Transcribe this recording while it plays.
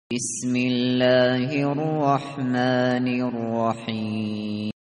بسم الله الرحمن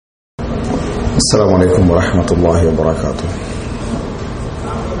الرحيم السلام عليكم ورحمة الله وبركاته.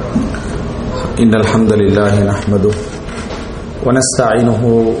 إن الحمد لله نحمده ونستعينه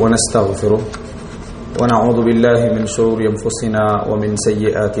ونستغفره ونعوذ بالله من شرور أنفسنا ومن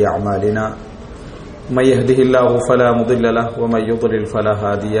سيئات أعمالنا من يهده الله فلا مضل له ومن يضلل فلا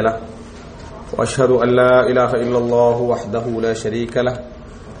هادي له وأشهد أن لا إله إلا الله وحده لا شريك له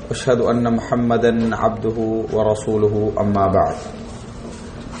وأشهد أن محمدا عبده ورسوله أما بعد.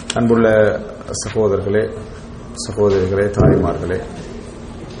 அன்புள்ள சகோதரர்களே, சகோதரிகளே, தாய்மார்களே,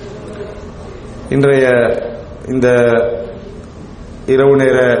 இன்றைய இந்த இரவு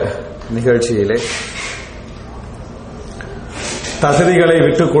நேர நிகழ்ச்சியிலே தகுதிகளை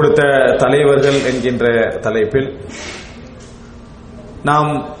விட்டுக் கொடுத்த தலைவர்கள் என்கின்ற தலைப்பில்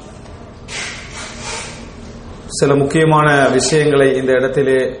நாம் சில முக்கியமான விஷயங்களை இந்த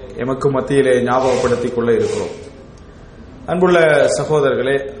இடத்திலே எமக்கு மத்தியிலே ஞாபகப்படுத்திக் கொள்ள இருக்கிறோம். அன்புள்ள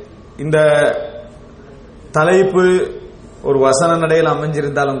சகோதரர்களே, இந்த தலைப்பு ஒரு வசன நடையில்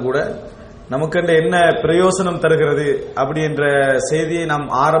அமைஞ்சிருந்தாலும் கூட நமக்கு என்ன பிரயோசனம் தருகிறது அப்படி என்ற செய்தியை நாம்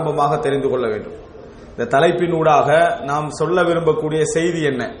ஆரம்பமாக தெரிந்து கொள்ள வேண்டும். இந்த தலைப்பினூடாக நாம் சொல்ல விரும்பக்கூடிய செய்தி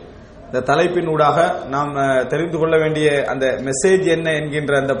என்ன, இந்த தலைப்பினூடாக நாம் தெரிந்து கொள்ள வேண்டிய அந்த மெசேஜ் என்ன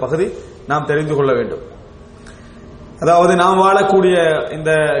என்கின்ற அந்த பகுதி நாம் தெரிந்து கொள்ள வேண்டும். அதாவது நாம் வாழக்கூடிய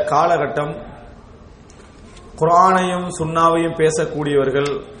இந்த காலகட்டம் குர்ஆனையும் சுன்னாவையும் பேசக்கூடியவர்கள்,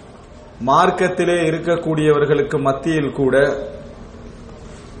 மார்க்கத்திலே இருக்கக்கூடியவர்களுக்கு மத்தியில் கூட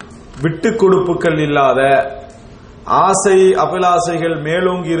விட்டுக் கொடுப்புகள் இல்லாத ஆசை அபிலாசைகள்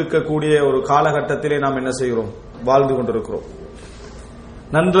மேலோங்கி இருக்கக்கூடிய ஒரு காலகட்டத்திலே நாம் என்ன செய்கிறோம், வாழ்ந்து கொண்டிருக்கிறோம்.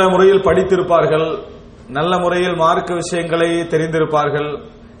 நல்ல முறையில் படித்திருப்பார்கள், நல்ல முறையில் மார்க்க விஷயங்களை தெரிந்திருப்பார்கள்,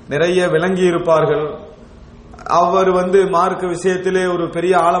 நிறைய விளங்கி இருப்பார்கள். அவர் மார்க்க விஷயத்திலே ஒரு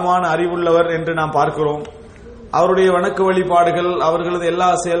பெரிய ஆழமான அறிவுள்ளவர் என்று நாம் பார்க்கிறோம். அவருடைய வணக்க வழிபாடுகள், அவர்களது எல்லா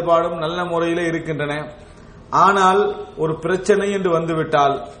செயல்பாடும் நல்ல முறையிலே இருக்கின்றன. ஆனால் ஒரு பிரச்சனை என்று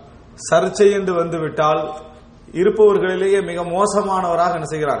வந்துவிட்டால், சர்ச்சை என்று வந்துவிட்டால், இருப்பவர்களிலேயே மிக மோசமானவராக என்ன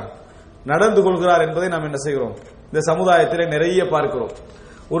செய்கிறார், நடந்து கொள்கிறார் என்பதை நாம் என்ன செய்கிறோம், இந்த சமுதாயத்திலே நிறைய பார்க்கிறோம்.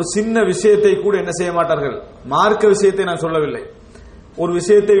 ஒரு சின்ன விஷயத்தை கூட என்ன செய்ய மாட்டார்கள், மார்க்க விஷயத்தை நான் சொல்லவில்லை, ஒரு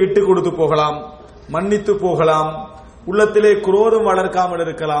விஷயத்தை விட்டு கொடுத்து போகலாம், மன்னித்து போகலாம், உள்ளத்திலே குரோதம் வளர்க்காமல்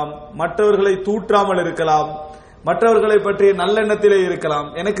இருக்கலாம், மற்றவர்களை தூற்றாமல் இருக்கலாம், மற்றவர்களை பற்றிய நல்லெண்ணத்திலே இருக்கலாம்,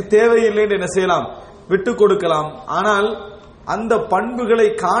 எனக்கு தேவையில்லை என்று என்ன செய்யலாம், விட்டு கொடுக்கலாம். ஆனால் அந்த பண்புகளை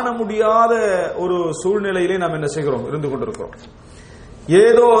காண முடியாத ஒரு சூழ்நிலையிலே நாம் என்ன செய்கிறோம், இருந்து கொண்டிருக்கிறோம்.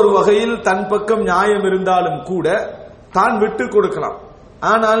 ஏதோ ஒரு வகையில் தன் பக்கம் நியாயம் இருந்தாலும் கூட தான் விட்டு கொடுக்கலாம்.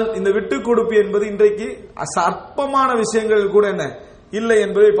 ஆனால் இந்த விட்டு கொடுப்பு என்பது இன்றைக்கு அற்பமான விஷயங்கள் கூட என்ன இல்லை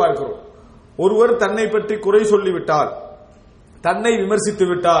என்பதை பார்க்கிறோம். ஒருவர் தன்னை பற்றி குறை சொல்லிவிட்டால், தன்னை விமர்சித்து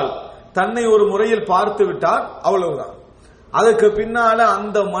விட்டால், தன்னை ஒரு முறையில் பார்த்து விட்டால் அவ்வளவுதான். அதற்கு பின்னால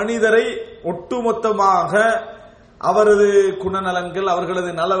அந்த மனிதரை ஒட்டுமொத்தமாக அவரது குணநலன்கள்,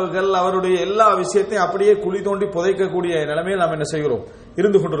 அவர்களது நலவுகள், அவருடைய எல்லா விஷயத்தையும் அப்படியே குழி தோண்டி புதைக்கக்கூடிய நிலைமையில் நாம் என்ன செய்கிறோம்,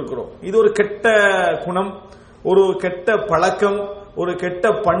 இருந்து கொண்டிருக்கிறோம். இது ஒரு கெட்ட குணம், ஒரு கெட்ட பழக்கம், ஒரு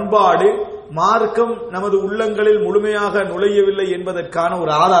கெட்ட பண்பாடு. மார்க்கம் நமது உள்ளங்களில் முழுமையாக நுழையவில்லை என்பதற்கான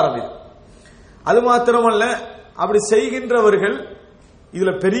ஒரு ஆதாரம் இது. அது மாத்திரமல்ல, அப்படி செய்கின்றவர்கள்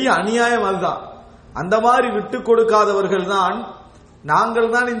இதுல பெரிய அநியாயம் அதுதான். அந்த மாதிரி விட்டு கொடுக்காதவர்கள் தான் நாங்கள்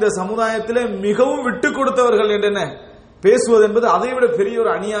தான் இந்த சமுதாயத்திலே மிகவும் விட்டு கொடுத்தவர்கள் என்று பேசுவது என்பது அதைவிட பெரிய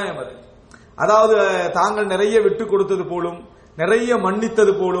ஒரு அநியாயம் அது. அதாவது தாங்கள் நிறைய விட்டு கொடுத்தது போலும், நிறைய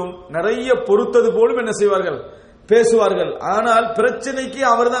மன்னித்தது போலும், நிறைய பொறுத்தது போலும் என்ன செய்வார்கள், பேசுவார்கள். ஆனால் பிரச்சனைக்கு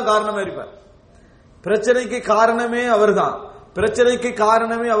அவர் தான் காரணமா இருப்பார். பிரச்சனைக்கு காரணமே அவர்தான். பிரச்சனைக்கு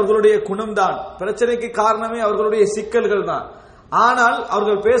காரணமே அவர்களுடைய குணம்தான். பிரச்சனைக்கு காரணமே அவர்களுடைய சிக்கல்கள் தான். ஆனால்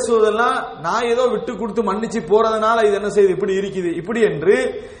அவர்கள் பேசுவதெல்லாம் நான் ஏதோ விட்டு கொடுத்து மன்னிச்சு போறதுனால இது என்ன செய்யுது, இப்படி இருக்குது, இப்படி என்று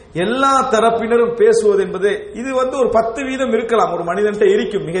எல்லா தரப்பினரும் பேசுவது என்பது இது ஒரு 10% இருக்கலாம். ஒரு மனிதன்ட்ட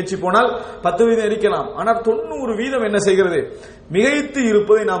இருக்கும், மிகச்சி போனால் 10% இருக்கலாம். ஆனால் 90% என்ன செய்கிறது, மிகைத்து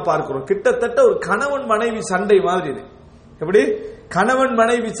இருப்பதை நாம் பார்க்கிறோம். கிட்டத்தட்ட ஒரு கணவன் மனைவி சண்டை மாதிரி இது. எப்படி கணவன்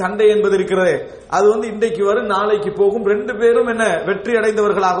மனைவி சண்டை என்பது இருக்கிறதே, அது இன்றைக்கு வரும், நாளைக்கு போகும். ரெண்டு பேரும் என்ன வெற்றி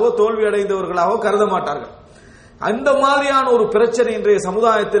அடைந்தவர்களாகவோ தோல்வி அடைந்தவர்களாகவோ கருத மாட்டார்கள். அந்த மாதிரியான ஒரு பிரச்சனை இன்றைய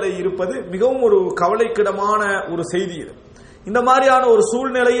சமுதாயத்தில் இருப்பது மிகவும் ஒரு கவலைக்கிடமான ஒரு செய்தி இது. இந்த மாதிரியான ஒரு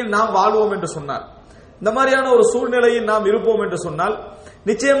சூழ்நிலையில் நாம் வாழ்வோம் என்று சொன்னால், இந்த மாதிரியான ஒரு சூழ்நிலையில் நாம் இருப்போம் என்று சொன்னால்,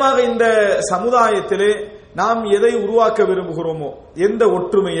 நிச்சயமாக இந்த சமுதாயத்திலே நாம் எதை உருவாக்க விரும்புகிறோமோ, எந்த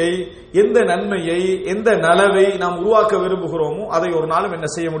ஒற்றுமையை, எந்த நன்மையை, எந்த நலவை நாம் உருவாக்க விரும்புகிறோமோ அதை ஒரு நாளும் என்ன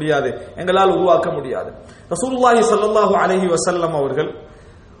செய்ய முடியாது, எங்களால் உருவாக்க முடியாது. ரசூலுல்லாஹி ஸல்லல்லாஹு அலைஹி வஸல்லம் அவர்கள்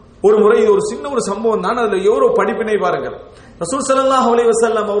ஒரு முறை இது ஒரு சின்ன ஒரு சம்பவம் தான், அதுல எவ்வளவு படிப்பினை பாருங்கள். ரசூல் ஸல்லல்லாஹு அலைஹி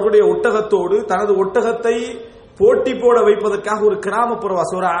வஸல்லம் அவருடைய ஒட்டகத்தோடு தனது ஒட்டகத்தை போட்டி போட வைப்பதற்காக ஒரு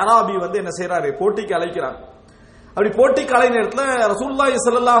கிராமப்புறவாசி ஒரு அராபி என்ன செய்யறாரு, போட்டிக்கு அழைக்கிறார். அப்படி போட்டிக்கு அழை நேரத்தில் ரசூலுல்லாஹி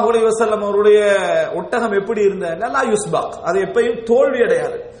ஸல்லல்லாஹு அலைஹி வஸல்லம் அவருடைய ஒட்டகம் எப்படி இருந்தது, லா யுஸ்பாக், அது எப்பயும் தோல்வி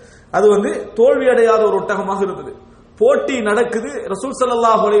அடையாது, அது தோல்வி அடையாத ஒரு ஒட்டகமாக இருந்தது. போட்டி நடக்குது, ரசூல்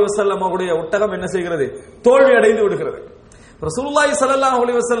ஸல்லல்லாஹு அலைஹி வஸல்லம் அவருடைய ஒட்டகம் என்ன செய்கிறது, தோல்வி அடைந்து விடுகிறது. ரசூலுல்லாஹி ஸல்லல்லாஹு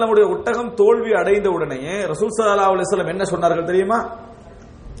அலைஹி வஸல்லம் உடைய ஒட்டகம் தோல்வி அடைந்த உடனே ரசூல் ஸல்லல்லாஹு அலைஹி வஸல்லம் என்ன சொன்னார்கள் தெரியுமா?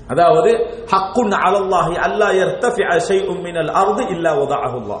 அதாவது ஹக்குன் அலல்லாஹி அல்லா யர்தஃபிஅ ஷைஉம் மினல் அர்தி இல்லா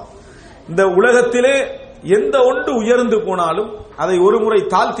வதஅஹு அல்லாஹ். இந்த உலகத்திலே எந்த ஒன்று உயர்ந்து போனாலும் அதை ஒரு முறை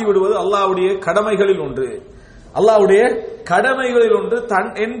தாழ்த்தி விடுவது அல்லாஹ்வுடைய கடமைகளில் ஒன்று, அல்லாஹ்வுடைய கடமைகளில் ஒன்று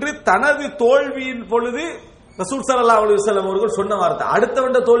என்று தனது தோல்வியின் பொழுது ரசூல் ஸல்லல்லாஹு அலைஹி வஸல்லம் அவர்கள் சொன்ன வார்த்தை.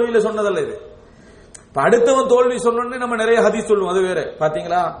 அடுத்தவன் தோல்வியில சொன்னதல்ல இது. இப்ப அடுத்தவன் தோல்வி சொன்னோன்னே நம்ம நிறைய ஹதீஸ் சொல்லுவோம், அது வேற.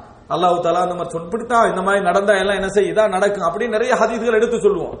 பாத்தீங்களா, அல்லாஹ் தஆலா இந்த மாதிரி சொல்லிட்டான், இந்த மாதிரி நடந்தா எல்லாம் என்ன செய்ய இதான் நடக்கும் அப்படின்னு நிறைய ஹதீஸ்கள் எடுத்து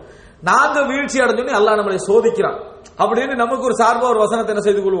சொல்லுவோம். நாங்க வீழ்ச்சி அடைஞ்சோன்னே அல்லாஹ் நம்மளை சோதிக்கிறான் அப்படின்னு நமக்கு ஒரு சார்பா ஒரு வசனத்தை என்ன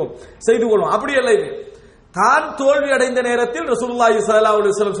செய்து கொள்வோம். அப்படி அல்ல, இது தான் தோல்வி அடைந்த நேரத்தில் ரசூலுல்லாஹி ஸல்லல்லாஹு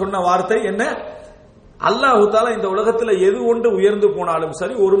அலைஹி வஸல்லம் சொன்ன வார்த்தை என்ன? அல்லாஹ் தஆலா இந்த உலகத்தில் எது ஒன்று உயர்ந்து போனாலும்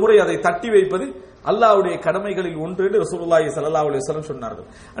சரி ஒரு முறை அதை தட்டி வைப்பது அல்லாஹ்வுடைய கடமைகளில் ஒன்று என்று ரசூலுல்லாஹி ஸல்லல்லாஹு அலைஹி வஸல்லம் சொன்னார்கள்.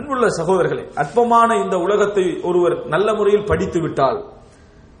 அன்புள்ள சகோதரர்களே, அற்பமான இந்த உலகத்தை ஒருவர் நல்ல முறையில் படித்து விட்டால்,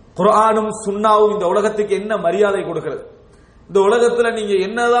 குர்ஆனும் சுன்னாவும் இந்த உலகத்துக்கு என்ன மரியாதை கொடுக்கிறது, இந்த உலகத்துல நீங்க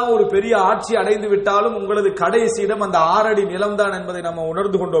என்னதான் ஒரு பெரிய ஆட்சி அடைந்து விட்டாலும் உங்களது கடைசி இடம் அந்த 6 அடி நிலம்தான் என்பதை நம்ம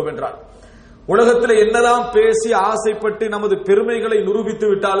உணர்ந்து கொண்டோம் என்றால், உலகத்துல என்னதான் பேசி ஆசைப்பட்டு நமது பெருமைகளை நிரூபித்து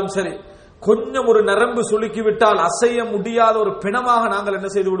விட்டாலும் சரி, கொஞ்சம் ஒரு நரம்பு சுளுக்கி விட்டால் அசைய முடியாத ஒரு பிணமாக நாங்கள் என்ன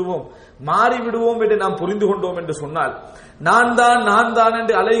செய்து விடுவோம், மாறி விடுவோம் என்று நாம் புரிந்து கொண்டோம் என்று சொன்னால், நான் தான்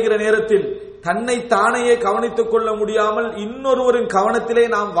என்று அலைகிற நேரத்தில் தன்னை தானையே கவனித்துக் கொள்ள முடியாமல் இன்னொருவரின் கவனத்திலே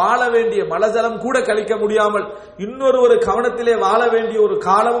நாம் வாழ வேண்டிய மலஜலம் கூட கழிக்க முடியாமல் இன்னொரு கவனத்திலே வாழ வேண்டிய ஒரு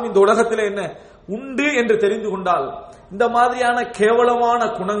காலமும் இந்த உலகத்திலே என்ன உண்டு என்று தெரிந்து கொண்டால், இந்த மாதிரியான கேவலமான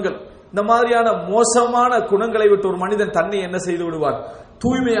குணங்கள், இந்த மாதிரியான மோசமான குணங்களை விட்டு ஒரு மனிதன் தன்னை என்ன செய்து விடுவார்,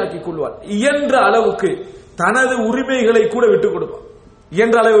 தூய்மையாக்கிக் கொள்வார். இயன்ற அளவுக்கு தனது உரிமைகளை கூட விட்டுக் கொடுப்பார்.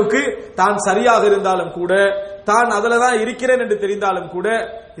 இயன்ற அளவுக்கு தான் சரியாக இருந்தாலும் கூட, தான் அதுலதான் இருக்கிறேன் என்று தெரிந்தாலும் கூட,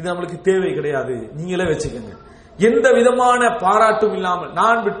 இது நம்மளுக்கு தேவை கிடையாது, நீங்களே வச்சுக்கோங்க. எந்த விதமான பாராட்டும் இல்லாமல்,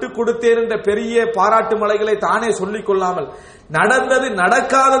 நான் விட்டு கொடுத்தேன் என்ற பெரிய பாராட்டு மலைகளை தானே சொல்லிக் கொள்ளாமல், நடந்தது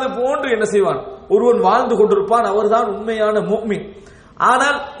நடக்காதது போன்று என்ன செய்வான் ஒருவன் வாழ்ந்து கொண்டிருப்பான். அவர்தான் உண்மையான முஃமின்.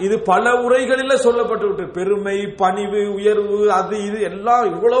 ஆனால் இது பல உரைகளில் சொல்லப்பட்டு விட்டு, பெருமை, பணிவு, உயர்வு, அது இது எல்லாம்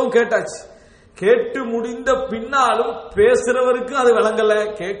இவ்வளவு கேட்டாச்சு. கேட்டு முடிந்த பின்னாலும் பேசுறவருக்கு அது விளங்கல,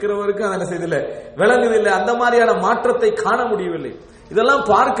 கேட்கிறவருக்கு அது என்ன செய்யல, விளங்குதில்லை. அந்த மாதிரியான மாற்றத்தை காண முடியவில்லை. இதெல்லாம்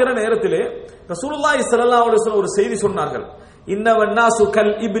பார்க்கிற நேரத்திலே ரசூலுல்லாஹி ஸல்லல்லாஹு அலைஹி வஸல்லம் ஒரு செய்தி சொன்னார்கள், இன்னவன்னாசு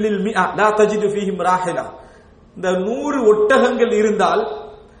கல் இப்லில் மிஆ லா தஜிது ஃபீஹிம் ராஹிலா. இந்த 100 ஒட்டகங்கள் இருந்தால்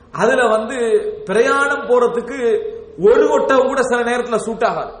அதுல பிரயாணம் போறதுக்கு ஒரு ஒட்டகம் கூட சில நேரத்தில் சூட்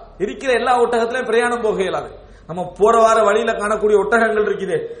ஆகாது. இருக்கிற எல்லா ஒட்டகத்திலும் பிரயாணம் போக இயலாது. நம்ம போற வார வழியில காணக்கூடிய ஒட்டகங்கள்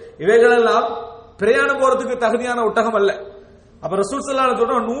இருக்குது, இவைகளெல்லாம் பிரயாணம் போறதுக்கு தகுதியான ஒட்டகம் அல்ல. அப்ப ரசூல் ஸல்லல்லாஹு அலைஹி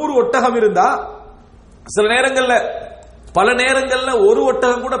வஸல்லம் 100 ஒட்டகம் இருந்தா சில நேரங்கள்ல, பல நேரங்கள்ல ஒரு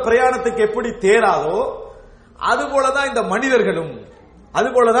ஒட்டகம் கூட பிரயாணத்துக்கு எப்படி தேராதோ அதுபோலதான் இந்த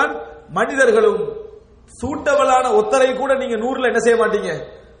மனிதர்களும் சூட்டபிளான ஒத்தரை கூட நீங்க 100ல என்ன செய்ய மாட்டீங்க,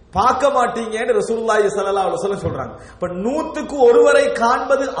 பார்க்க மாட்டீங்கன்னு ரசூலுல்லாஹி ஸல்லல்லாஹு அலைஹி வஸல்லம் சொல்றாங்க. இப்ப 100க்கு ஒருவரை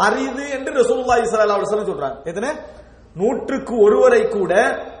காண்பது அரிது என்று ரசூலுல்லாஹி ஸல்லல்லாஹு அலைஹி வஸல்லம் சொல்றாங்க. எத்தனை 100க்கு ஒருவரை கூட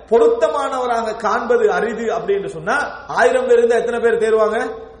பொருத்தமானவராக காண்பது அரிது அப்படின்னு சொன்னா 1000 பேர் இருந்தா எத்தனை பேர் தேர்வாங்க,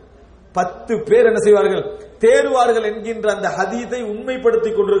 10 பேர் என்ன செய்வார்கள், தேர்வார்கள் என்கின்ற அந்த ஹதீஸை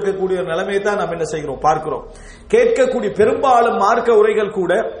உண்மைப்படுத்திக் கொண்டிருக்கக்கூடிய நிலைமையை தான் நாம் என்ன செய்கிறோம், பார்க்கிறோம். கேட்கக்கூடிய பெரும்பாலும் மார்க்க உரைகள்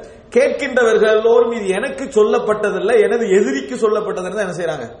கூட கேட்கின்றவர்கள் எல்லோரும் இது எனக்கு சொல்லப்பட்டதில்லை, எனது எதிரிக்கு சொல்லப்பட்டதுன்னு என்ன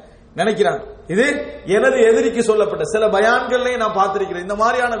செய்யறாங்க, நினைக்கிறாங்க. இது எனது எதிரிக்கு சொல்லப்பட்ட சில பயான்கள்லயே நான் பார்த்திருக்கிறேன். இந்த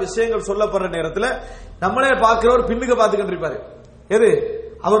மாதிரியான விஷயங்கள் சொல்லப்படுற நேரத்தில் நம்மளே பார்க்கிறவர் பின்னுக்கு பார்த்துக்கிட்டு இருப்பாரு, எது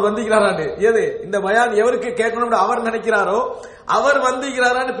அவர் வந்திருக்கிறாரான்னு, எது இந்த பயான் எவருக்கு கேட்கணும் அவர் நினைக்கிறாரோ அவர்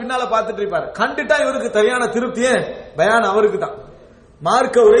வந்திருக்கிறாரான்னு பின்னால பார்த்துட்டு இருப்பாரு. கண்டுட்டா இவருக்கு சரியான திருப்தியே பயான் அவருக்கு தான்,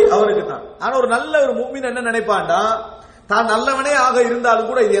 மார்க்க உரை அவருக்கு தான். ஆனா ஒரு நல்ல ஒரு முஃமின் என்ன நினைப்பான்டா, தான் நல்லவனே ஆக இருந்தாலும்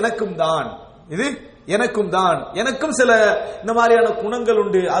கூட இது எனக்கும் தான், எனக்கும் சில இந்த மாதிரியான குணங்கள்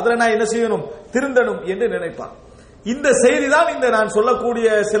உண்டு, அதுல நான் என்ன செய்யணும், திருந்தணும் என்று நினைப்பான். இந்த செய்தி தான் இந்த நான் சொல்லக்கூடிய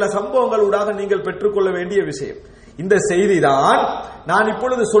சில சம்பவங்களூடாக நீங்கள் பெற்றுக்கொள்ள வேண்டிய விஷயம். இந்த செய்தி தான் நான்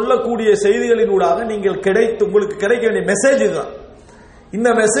இப்பொழுது சொல்லக்கூடிய செய்திகளினூடாக நீங்கள் உங்களுக்கு கிடைக்க வேண்டிய மெசேஜ் இதுதான். இந்த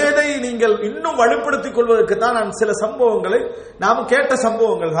மெசேஜை நீங்கள் இன்னும் வலுப்படுத்திக் கொள்வதற்கு தான் நான் சில சம்பவங்களை, நாம் கேட்ட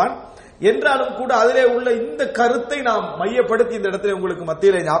சம்பவங்கள் தான் என்றாலும் கூட அதிலே உள்ள இந்த கருத்தை நாம் மையப்படுத்தி இந்த இடத்துல உங்களுக்கு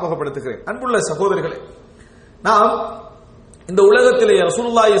மத்தியிலே ஞாபகப்படுத்துகிறேன். அன்புள்ள சகோதரர்களே, நாம் இந்த உலகத்திலே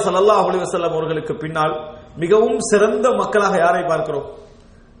ரசூலுல்லாஹி ஸல்லல்லாஹு அலைஹி வஸல்லம் அவர்களுக்கு பின்னால் மிகவும் சிறந்த மக்களாக யாரை பார்க்கிறோம்?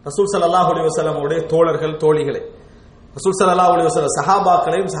 ரசூல் ஸல்லல்லாஹு அலைஹி வஸல்லம் உடைய தோழர்கள், தோழிகளை, ரசூல் ஸல்லல்லாஹு அலைஹி வஸல்லம்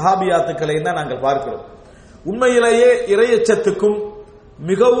சஹாபாக்களையும் சஹாபியாத்துக்களையும் தான் நாங்கள் பார்க்கிறோம். உண்மையிலேயே இறையச்சத்துக்கும்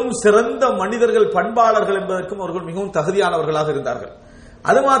மிகவும் சிறந்த மனிதர்கள், பண்பாளர்கள் என்பதற்கும் அவர்கள் மிகவும் தகுதியானவர்களாக இருந்தார்கள்.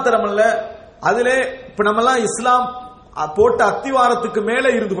 அது மாத்திரமல்ல, அதிலே இப்ப நம்மெல்லாம் இஸ்லாம் போட்ட அத்திவாரத்துக்கு மேலே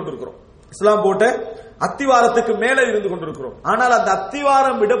இருந்து கொண்டிருக்கிறோம். இஸ்லாம் போட்ட அத்திவாரத்துக்கு மேலே இருந்து கொண்டிருக்கிறோம். ஆனால் அந்த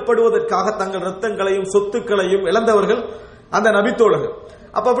அத்திவாரம் விடப்படுவதற்காக தங்கள் ரத்தங்களையும் சொத்துக்களையும் இழந்தவர்கள் அந்த நபித்தோழர்கள்.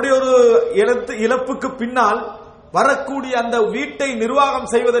 அப்படி ஒரு இழப்புக்கு பின்னால் வரக்கூடிய அந்த வீட்டை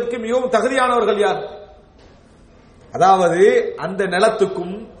நிர்வாகம் செய்வதற்கு மிகவும் தகுதியானவர்கள் யார்? அதாவது அந்த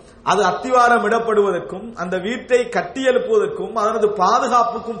நிலத்துக்கும் அது அத்திவாரம் இடப்படுவதற்கும் அந்த வீட்டை கட்டியெழுப்புவதற்கும் அதனது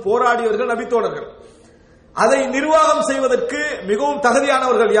பாதுகாப்புக்கும் போராடியவர்கள் நபித்தோழர்கள். அதை நிர்வாகம் செய்வதற்கு மிகவும்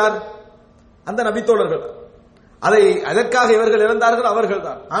தகுதியானவர்கள் யார்? அந்த நபித்தோழர்கள். அதற்காக இவர்கள் இழந்தார்கள், அவர்கள்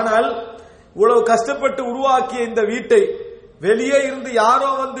தான். ஆனால் இவ்வளவு கஷ்டப்பட்டு உருவாக்கிய இந்த வீட்டை வெளியே இருந்து யாரோ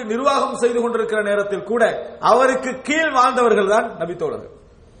வந்து நிர்வாகம் செய்து கொண்டிருக்கிற நேரத்தில் கூட அவருக்கு கீழ் வாழ்ந்தவர்கள் தான் நபித்தோழர்கள்.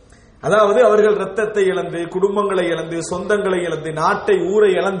 அதாவது அவர்கள் ரத்தத்தை இழந்து, குடும்பங்களை இழந்து, சொந்தங்களை இழந்து, நாட்டை, ஊரை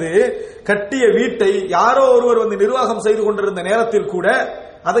இழந்து கட்டிய வீட்டை யாரோ ஒருவர் வந்து நிர்வாகம் செய்து கொண்டிருந்த நேரத்தில் கூட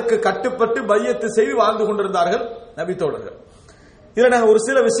அதற்கு கட்டுப்பட்டு பையத்து செய்து வாழ்ந்து கொண்டிருந்தார்கள் நபித்தோழர்கள். இதுல நாங்கள் ஒரு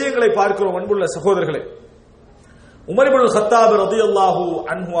சில விஷயங்களை பார்க்கிறோம். அன்புள்ள சகோதரர்களே, உமர் இப்னுல் கத்தாப் ரலியல்லாஹு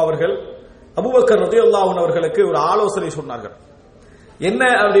அன்ஹு அவர்கள் அபூபக்கர் ரலியல்லாஹு அன்ஹு அவர்களுக்கு ஒரு ஆலோசனை சொன்னார்கள். என்ன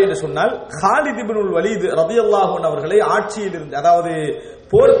அப்படின்னு சொன்னால், காலித் இப்னுல் வலீத் ரலியல்லாஹு அன்ஹு அவர்களை ஆட்சியில் இருந்து, அதாவது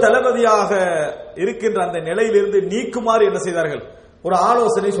போர் தளபதியாக இருக்கின்ற அந்த நிலையிலிருந்து நீக்குமாறு என்ன செய்தார்கள்? ஒரு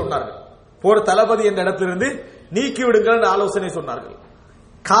ஆலோசனை சொன்னார்கள். போர் தளபதி என்ற இடத்திலிருந்து நீக்கி விடுங்கள் என்ற ஆலோசனை சொன்னார்கள்.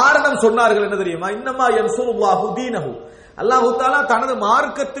 காரணம் சொன்னார்கள் என்ன தெரியுமா? இன்னமா யன்சுருல்லாஹு தீனஹு, அல்லாஹ் தஆலா தனது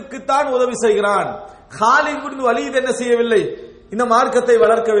மார்க்கத்துக்கு தான் உதவி செய்கிறான். காலித் இப்னு வலீத் என்ன செய்யவில்லை? இந்த மார்க்கத்தை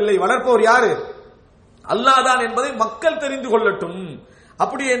வளர்க்கவில்லை. வளர்ப்பவர் யாரு? அல்லாஹ் தான் என்பதை மக்கள் தெரிந்து கொள்ளட்டும்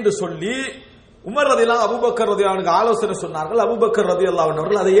அப்படி என்று சொல்லி உமர் ரலியல்லாஹு அபூபக்கர் ரலியல்லாஹு அன்ஹு ஆலோசனை சொன்னார்கள். அபூபக்கர் ரலியல்லாஹு அன்ஹு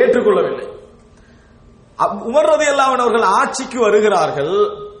அவர்கள் அதை ஏற்றுக்கொள்ளவில்லை. உமர் ரலியல்லாஹு அன்ஹு அவர்கள் ஆட்சிக்கு வருகிறார்கள்.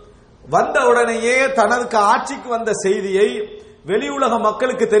 வந்த உடனேயே தனக்கு ஆட்சிக்கு வந்த செய்தியை வெளியுலக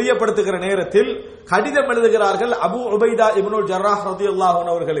மக்களுக்கு தெரியப்படுத்துகிற நேரத்தில் கடிதம் எழுதுகிறார்கள் அபூ உபைதா இப்னுல் ஜர்ராஹ் ரலியல்லாஹு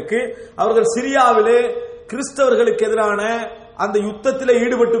அன்ஹு அவர்களுக்கு. அவர்கள் சிரியாவிலே கிறிஸ்தவர்களுக்கு எதிரான அந்த யுத்தத்திலே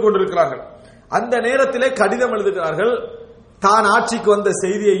ஈடுபட்டுக் கொண்டிருக்கிறார்கள். அந்த நேரத்திலே கடிதம் எழுதுகிறார்கள் தான் ஆட்சிக்கு வந்த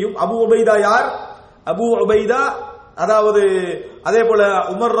செய்தியையும். அபூ உபைதா யார்? அபூ உபைதா, அதாவது அதே போல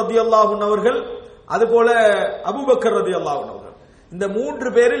உமர் ரலியல்லாஹு அன்ஹு அவர்கள், அதுபோல அபூபக்கர் ரலியல்லாஹு அன்ஹு அவர்கள், இந்த மூன்று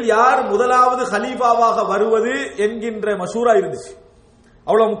பேரில் யார் முதலாவது ஹலீஃபாவாக வருவது என்கின்ற மஷூரா இருந்துச்சு.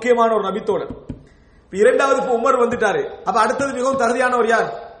 அவ்வளவு முக்கியமான ஒரு நபித்தோழர். இரண்டாவது உமர் வந்துட்டாரு. அப்ப அடுத்தது மிகவும் தகுதியானவர் யார்?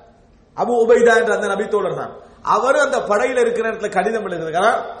 அபூ உபைதா என்ற அந்த நபித்தோழர் தான். அவர் அந்த படையில் இருக்கிற இடத்துல கடிதம்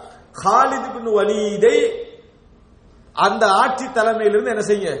எழுதுகிறார், காலித் இப்னு வலீதை அந்த ஆட்சி தலைமையிலிருந்து என்ன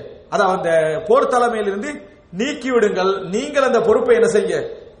செய்ய, அதாவது அந்த போர் தலைமையிலிருந்து நீக்கி விடுங்கள், நீங்கள் அந்த பொறுப்பை என்ன செய்ய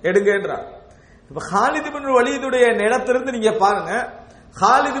எடுங்க என்றார். இப்ப காலித் இப்னு வலீதுடைய நிலத்திலிருந்து நீங்க பாருங்க,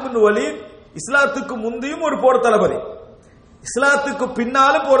 காலித் இப்னு வலீத் இஸ்லாத்துக்கு முந்தியும் ஒரு போர் தளபதி, இஸ்லாத்துக்கு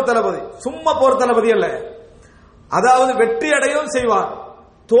பின்னாலும் போர் தளபதி. சும்மா போர் தளபதி அல்ல, அதாவது வெற்றி அடையவும் செய்வார்.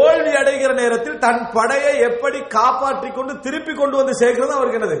 தோல்வி அடைகிற நேரத்தில் தன் படையை எப்படி காப்பாற்றிக் கொண்டு திருப்பி கொண்டு வந்து சேர்க்கிறது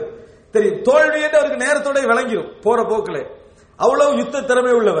அவருக்கு என்னது தெரியும். தோல்வி என்று அவருக்கு நேரத்தோட விளங்கிடும் போற போக்கிலே. அவ்வளவு யுத்த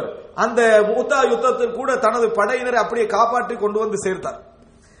திறமை உள்ளவர். அந்த மூத்தா யுத்தத்தில் கூட தனது படையினரை அப்படியே காப்பாற்றி கொண்டு வந்து சேர்த்தார்.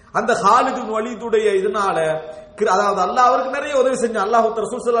 அந்த காலித் இப்னு வலீதுடைய இதனால, அதாவது அல்லாஹ் அவருக்கு நிறைய உதவி செஞ்சான். அல்லாஹ்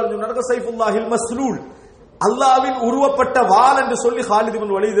ரசூல் ஸல்லல்லாஹு அலைஹி வஸல்லம் சைஃபுல்லாஹில் மஸ்லூல், அல்லாஹ்வின் உருவப்பட்ட வாள் என்று சொல்லி காலித்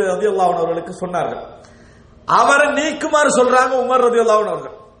இப்னு வலீத் ரலியல்லாஹு அன்ஹு அவர்களுக்கு சொன்னார்கள். அவரை நீக்குமாறு சொல்றாங்க உமர் ரலியல்லாஹு அன்ஹு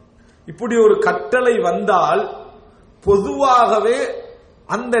அவர்கள். இப்படி ஒரு கட்டளை வந்தால் பொதுவாகவே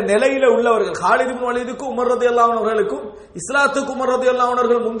அந்த நிலையில உள்ளவர்கள், காலித் இப்னு வலீதுக்கும் உமர் ரலியல்லாஹு அன்ஹு அவர்களுக்கும் இஸ்லாத்துக்கு உமர் ரலியல்லாஹு அன்ஹு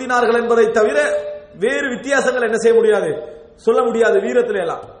அவர்கள் முந்தினார்கள் என்பதை தவிர வேறு வித்தியாசங்கள் என்ன செய்ய முடியாது, சொல்ல முடியாது வீரத்தில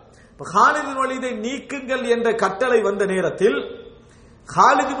எல்லாம். காலித் இப்னு வலீதை நீக்குங்கள் என்ற கட்டளை வந்த நேரத்தில்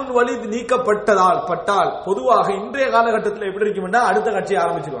காலித் இப்னு வலீத் நீக்கப்பட்டால் பொதுவாக இன்றைய காலகட்டத்தில் எப்படி இருக்கும் என்றால் அடுத்த கட்சியை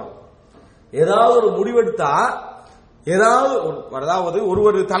ஆரம்பிச்சிருவாங்க. ஏதாவது ஒரு முடிவெடுத்தா, அதாவது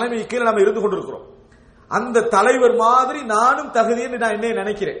ஒரு தலைமைக்கு நம்ம இருந்து கொண்டிருக்கிறோம், அந்த தலைவர் மாதிரி நானும் தகுதி என்று நான் என்னை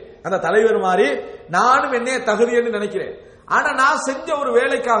நினைக்கிறேன், அந்த தலைவர் மாதிரி நானும் என்னைய தகுதி என்று நினைக்கிறேன். ஆனா நான் செஞ்ச ஒரு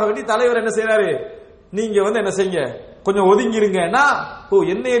வேலைக்காக வேண்டி தலைவர் என்ன செய்யறாரு, நீங்க வந்து என்ன செய்யுங்க, கொஞ்சம் ஒதுங்கிருங்கன்னா, ஓ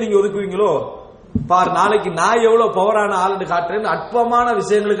என்னைய நீங்க ஒதுக்குவீங்களோ பார், நாளைக்கு நான் எவ்வளவு பவரான ஆளுன்னு காட்டுறேன், அற்பமான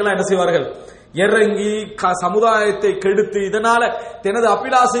விஷயங்களுக்கெல்லாம் என்ன செய்வார்கள் இறங்கி சமுதாயத்தை கெடுத்து இதனால தனது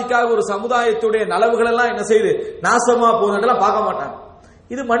அபிலாசைக்காக ஒரு சமுதாயத்துடைய நலவுகள் எல்லாம் என்ன செய்து நாசமா போனதெல்லாம் பார்க்க மாட்டாங்க.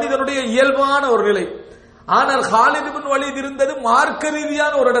 இது மனிதனுடைய இயல்பான ஒரு நிலை. ஆனால் காலித் இப்னு வலீத் இருந்தது மார்க்க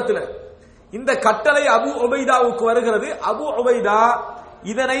ரீதியான ஒரு இடத்துல. இந்த கட்டளை அபு உபைதாவுக்கு வருகிறது. அபு உபைதா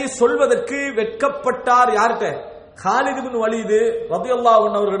இதனை சொல்வதற்கு வெட்கப்பட்டார். யார்கிட்ட? காலித் இப்னு வலீத் ரலியல்லாஹு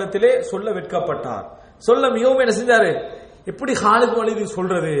அன்ஹு அவர்களிடத்திலே சொல்ல வெட்கப்பட்டார். சொல்ல மிகவும் என்ன செஞ்சாரு? எப்படி காலித் இப்னு வலீத்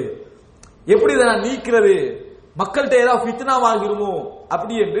சொல்றது, எப்படி இதை நான் நீக்கிறது, மக்கள்கிட்ட ஏதாவது ஃபித்னா வாங்கிருமோ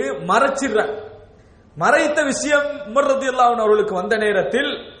அப்படி என்று மறைச்சிடுறார். மறைத்த விஷயம் உமர் ரலியல்லாஹு அன்ஹு அவர்களுக்கு வந்த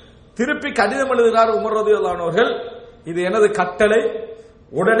நேரத்தில் திருப்பி கடிதம் எழுதுகிறார் உமர் ரலியல்லாஹு அன்ஹு அவர்கள். இது எனது கட்டளை,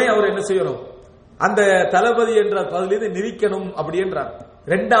 உடனே அவர் என்ன செய்யணும், அந்த தளபதி என்ற பதவியிலிருந்து நிரிக்கணும் அப்படி என்றார்.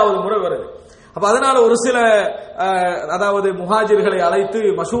 இரண்டாவது முறை வருது. அப்ப அதனால ஒரு சில அதாவது முஹாஜிர்களை அழைத்து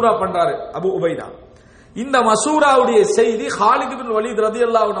மஷூரா பண்றாரு அபு உபைதா. இந்த மஷூராவுடைய செய்தி காலித் இப்னு வலீத்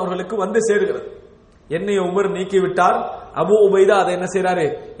ரலியல்லாஹு அன்ஹு அவர்களுக்கு வந்து சேருகிறது. என்னை உமர் நீக்கிவிட்டார். அபு உபைதா அதை என்ன செய்யறாரு,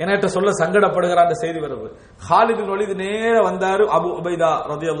 என்கிட்ட சொல்ல சங்கடப்படுகிறார் அந்த செய்தி வருது. காலித் இப்னு வலீத் நேர வந்தாரு அபு உபைதா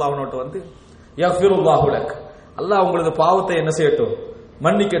ரலியல்லாஹு அன்ஹு வந்து, யக்ஃபிருல்லாஹு லக், அல்லாஹ் உங்களது பாவத்தை என்ன செய்யட்டும்,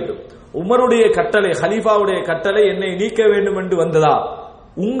 மன்னிக்கட்டும். உமருடைய கட்டளை, ஹலீஃபாவுடைய கட்டளை என்னை நீக்க வேண்டும் என்று வந்ததா,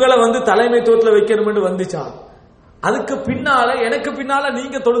 உங்களை வந்து தலைமைத்துவத்தில் வைக்கணும் என்று வந்துச்சா, அதுக்கு பின்னால எனக்கு பின்னால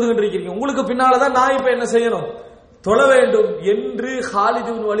நீங்க தொழுதுகிட்டு இருக்கீங்க, உங்களுக்கு பின்னாலதான் நான் இப்ப என்ன செய்யணும், தொழ வேண்டும் என்று காலித்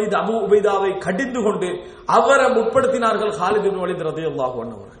இப்னு வலீத் அபு உபைதாவை கடிந்து கொண்டு அவரை முற்படுத்தினார்கள் காலித் இப்னு வலீத் ரலியல்லாஹு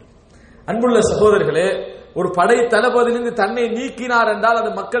அன்ஹு அவர்கள். அன்புள்ள சகோதரர்களே, ஒரு படை தளபதியிலிருந்து தன்னை நீக்கினார் என்றால்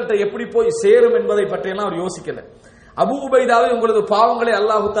அது மக்கள்கிட்ட எப்படி போய் சேரும் என்பதை பற்றியெல்லாம் அவர் யோசிக்கல. அபு உபைதாவை உங்களது பாவங்களை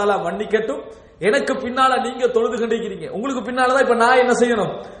அல்லாஹு தஆலா மன்னிக்கட்டும், எனக்கு பின்னால நீங்க தொழுது கொண்டிருக்கிறீங்க, உங்களுக்கு பின்னாலதான் இப்ப நான் என்ன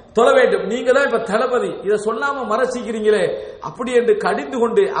செய்யணும், தொழ வேண்டும், நீங்க தான் இப்ப தளபதி, இதை சொல்லாம மறைச்சிக்கிறீங்களே அப்படி என்று கடிந்து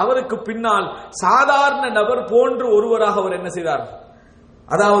கொண்டு அவருக்கு பின்னால் சாதாரண நபர் போன்று ஒருவராக அவர் என்ன செய்தார்,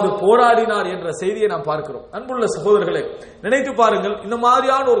 அதாவது போராடினார் என்ற செய்தியை நாம் பார்க்கிறோம். அன்புள்ள சகோதரர்களே, நினைத்து பாருங்கள், இந்த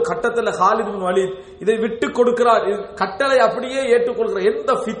மாதிரியான ஒரு கட்டத்தில் காலித் இப்னு வலீத் இதை விட்டு கொடுக்கிறார், கட்டளை அப்படியே ஏற்றுக்கொள்கிறார்,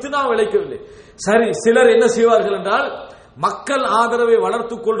 எந்த ஃபித்னா விளைக்கவில்லை. சரி, சிலர் என்ன செய்வார்கள் என்றால் மக்கள் ஆதரவை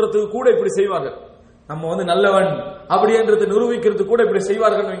வளர்த்துக் கொள்றதுக்கு கூட இப்படி செய்வார்கள், நம்ம வந்து நல்லவன் அப்படி என்றது நிரூபிக்கிறது கூட இப்படி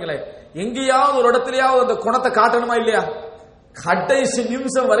செய்வார்கள். எங்கேயாவது ஒரு இடத்துலயாவது அந்த குணத்தை காட்டணுமா இல்லையா? கடைசி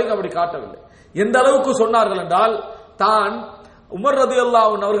நிமிஷம் வரைக்கும் அப்படி காட்டவில்லை. எந்த அளவுக்கு சொன்னார்கள் என்றால், தான் உமர்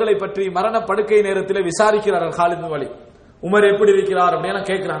ரலியல்லாஹு அன்ஹு அவர்களை பற்றி மரண படுக்கை நேரத்தில் விசாரிக்கிறார்கள் காலித் இப்னு வலீத். உமர் எப்படி இருக்கிறார் அப்படின்னு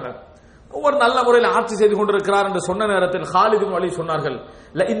கேட்கிறாங்க. உமர் நல்ல முறையில் ஆட்சி செய்து கொண்டிருக்கிறார் என்று சொன்ன நேரத்தில் காலித் இப்னு வலீத் சொன்னார்கள்,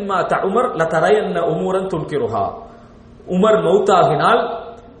 ல இன்மா தஉமர் லதரயன்ன உமூரன் துன்கிருஹா, உமர் மௌத்தாகினால்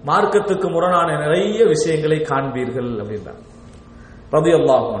மார்க்கத்துக்கு முரணான நிறைய விஷயங்களை காண்பீர்கள் அப்படின்றார்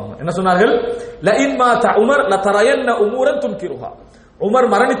ரலியல்லாஹு அன்ஹு. என்ன சொன்னார்கள்? ல இன்மா தஉமர் லதரயன்ன உமூரன் துன்கிருஹா, உமர்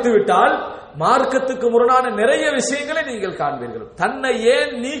மரணித்து விட்டால் மார்க்கத்துக்கு முரணான நிறைய விஷயங்களை நீங்கள் காண்பீர்கள். தன்னை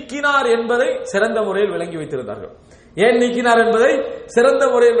ஏன் நீக்கினார் என்பதை சிறந்த முறையில் விளங்கி வைத்திருந்தார்கள். ஏன் நீக்கினார் என்பதை சிறந்த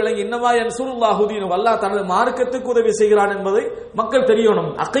முறையில் விளங்கி, இன்னமா யன்சுருல்லாஹு தீனஹு, அல்லாஹ் தனது மார்க்கத்துக்கு உதவி செய்கிறான் என்பதை மக்கள் தெரியணும்,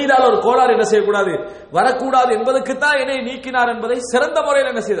 அகீதால ஒரு கோளாறு என்ன செய்யக்கூடாது, வரக்கூடாது என்பதற்குத்தான் என்னை நீக்கினார் என்பதை சிறந்த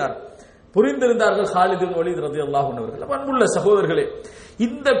முறையில் என்ன செய்தார், புரிந்திருந்தார்கள் காலித் இப்னு வலீத் ரலியல்லாஹு அன்ஹு அவர்கள். அன்புள்ள சகோதரர்களே,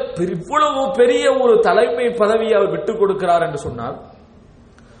 இந்த இவ்வளவு பெரிய ஒரு தலைமை பதவியை அவர் விட்டுக் கொடுக்கிறார் என்று சொன்னால்,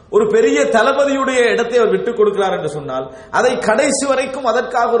 ஒரு பெரிய தளபதியுடைய இடத்தை அவர் விட்டுக் கொடுக்கிறார் என்று சொன்னால், அதை கடைசி வரைக்கும்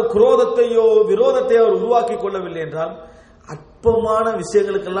அதற்காக ஒரு குரோதத்தையோ விரோதத்தையோ அவர் உருவாக்கி கொள்ளவில்லை என்றால், அற்பமான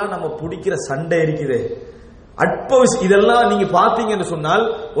விஷயங்களுக்கெல்லாம் நம்ம பிடிக்கிற சண்டை இருக்குது, அற்ப இதெல்லாம் நீங்க பாத்தீங்க என்று சொன்னால்,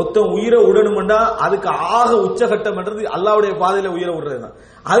 ஒருத்தன் உயிரை விடணும்னா அதுக்கு ஆக உச்சகட்டம் என்றது அல்லாஹ்வுடைய பாதையில உயிரை விடுறதுதான்.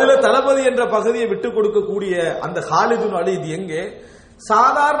 அதுல தளபதி என்ற பகுதியை விட்டுக் கொடுக்கக்கூடிய அந்த காலித் இப்னு வலீத் எங்கே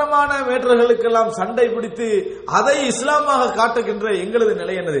சாதாரணமான மேட்டர்களுக்கெல்லாம் சண்டை பிடித்து அதை இஸ்லாமாக காட்டுகின்ற எங்களது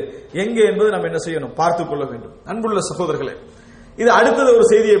நிலை என்னது எங்கே என்பது நாம் என்ன செய்யணும், பார்த்துக் கொள்ள வேண்டும். அன்புள்ள சகோதரர்களே, இது அடுத்தது ஒரு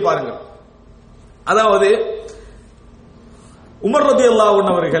செய்தியை பாருங்கள். அதாவது உமர் ரலியல்லாஹு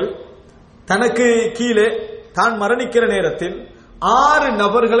அன்ஹு அவர்கள் தனக்கு கீழே தான் மரணிக்கிற நேரத்தில் 6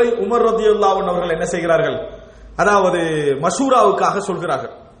 நபர்களை உமர் ரலியல்லாஹு அன்ஹு அவர்கள் என்ன செய்கிறார்கள், அதாவது மஷூராவுக்காக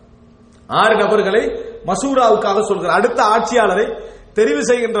சொல்கிறார்கள். 6 நபர்களை மஷூராவுக்காக சொல்கிறார், அடுத்த ஆட்சியாளரை தெரிவு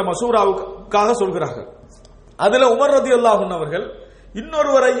செய்கின்ற மசூராவுக்காக சொல்கிறார்கள். அதுல உமர் ரலியல்லாஹு அன்ஹு அவர்கள்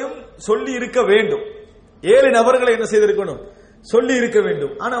இன்னொருவரையும் சொல்லி இருக்க வேண்டும். 7 நபர்களை என்ன செய்திருக்கணும், சொல்லி இருக்க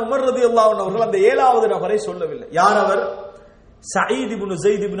வேண்டும். ஆனா உமர் ரலியல்லாஹு அன்ஹு அவர்கள் அந்த 7வது நபரை சொல்லவில்லை. யார் அவர்? Saeed ibn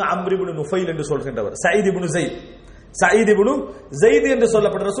Zaid ibn Amr ibn Nufail என்று சொல்கின்றவர். சயீத் இப்னு ஸைத் என்று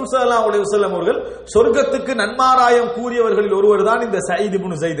சொல்லப்பட்ட ரசூல் ஸல்லல்லாஹு அலைஹி வஸல்லம் அவர்கள் சொர்க்கத்துக்கு நன்மாராயம் கூறியவர்களில் ஒருவர் தான் இந்த சயீத்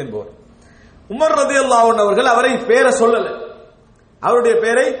இப்னு ஸைத் என்பவர். உமர் ரலியல்லாஹு அன்ஹு அவர்கள் அவரை பேரை சொல்லல, அவருடைய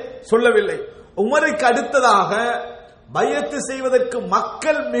பெயரை சொல்லவில்லை. உமருக்கு அடுத்ததாக பையத்து செய்வதற்கு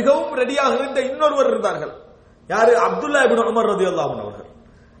மக்கள் மிகவும் ரெடியாக இருந்த இன்னொருவர் இருந்தார்கள். யாரு? அப்துல்லா இப்னு உமர் ரலியல்லாஹு அன்ஹு அவர்கள்.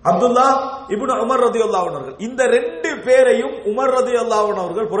 அப்துல்லா இப்னு உமர் ரலியல்லாஹு அன்ஹு அவர்கள். இந்த 2 பேரையும் உமர் ரலியல்லாஹு அன்ஹு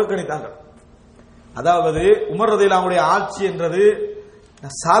அவர்கள் புறக்கணித்தார்கள். அதாவது உமர் ரலியல்லாஹு அன்ஹுடைய ஆட்சி என்றது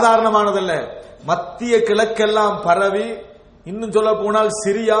சாதாரணமானதல்ல. மத்திய கிழக்கெல்லாம் பரவி, இன்னும் சொல்ல போனால்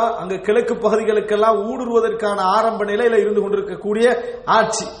சிரியா, அங்க கிழக்கு பகுதிகளுக்கெல்லாம் ஊடுருவதற்கான ஆரம்ப நிலையில இருந்து கொண்டிருக்கக்கூடிய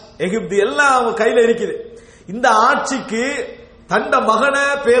ஆட்சி. எகிப்து எல்லாம் அவங்க கையில இருக்குது. இந்த ஆட்சிக்கு தந்த மகன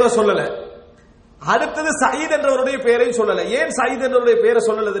பேரை சொல்லல, அடுத்தது சயீத் என்றவருடைய பெயரை சொல்லல. ஏன் சயீத் என்றவருடைய பெயரை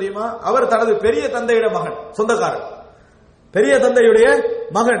சொல்லல தெரியுமா? அவர் தனது பெரிய தந்தையுடைய மகன், சொந்தக்காரர், பெரிய தந்தையுடைய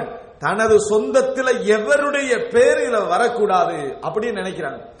மகன். தனது சொந்தத்தில் எவருடைய பேர் இதுல வரக்கூடாது அப்படின்னு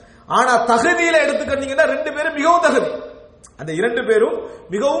நினைக்கிறாங்க. ஆனா தகுதியில எடுத்துக்கிட்டீங்கன்னா 2 பேரும் மிகவும் தகுதி, அந்த 2 பேரும்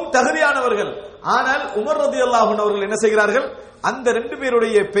மிகவும் தகுதியானவர்கள். ஆனால் உமர் ரலியல்லாஹு அன்ஹு அவர்கள் என்ன செய்கிறார்கள்? அந்த 2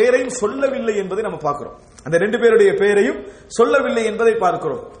 பேருடைய பெயரையும் சொல்லவில்லை என்பதை நம்ம பார்க்கிறோம். அந்த 2 பேருடைய பெயரையும் சொல்லவில்லை என்பதை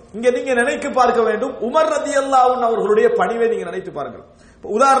பார்க்கிறோம். இங்க நீங்க நினைத்து பார்க்க வேண்டும், உமர் ரலியல்லாஹு அன்ஹு அவர்களுடைய பணிவை நீங்க நினைத்து பாருங்கள்.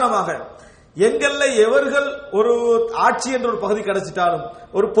 உதாரணமாக எங்கள்ல எவர்கள் ஒரு ஆட்சி என்ற ஒரு பகுதி கிடைச்சிட்டாலும்,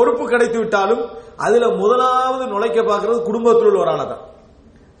 ஒரு பொறுப்பு கிடைத்து விட்டாலும், அதுல முதலாவது நுழைக்க பார்க்கிறது குடும்பத்தில் உள்ள ஒரு ஆளை தான்.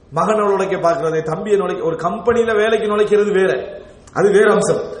 மகனை நுழைக்க பார்க்கிறது, தம்பியை நுழைக்க, ஒரு கம்பெனியில வேலைக்கு நுழைக்கிறது வேற, அது வேற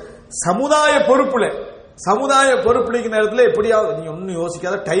அம்சம். சமுதாய பொறுப்புல நேரத்தில் எப்படியாவது நீங்க ஒன்னும்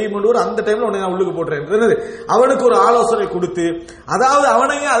யோசிக்காத, டைம் அந்த டைம்ல உடனே நான் உள்ளுக்கு போட்டுறேன், அவனுக்கு ஒரு ஆலோசனை கொடுத்து, அதாவது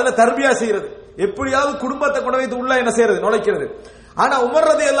அவனையும் அதுல தர்பியா செய்யறது, எப்படியாவது குடும்பத்தை கொண்டு வைத்து உள்ள என்ன செய்யறது, நுழைக்கிறது. ஆனா உமர்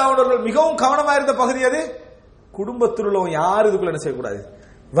ரலியல்லாஹு அன்ஹு அவர்கள் மிகவும் கவனமா இருந்த பகுதி அது குடும்பத்தில் உள்ளவங்க யாரும் இதுக்குள்ள என்ன செய்யக்கூடாது,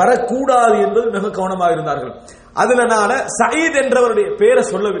 வரக்கூடாது என்பது மிக கவனமாக இருந்தார்கள். அதனால சயீத் என்றவருடைய பெயரை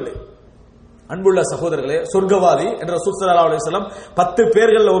சொல்லவில்லை. அன்புள்ள சகோதரர்களே, சொர்க்கவாதி என்ற ரசூல் ஸல்லல்லாஹு அலைஹி வஸல்லம் 10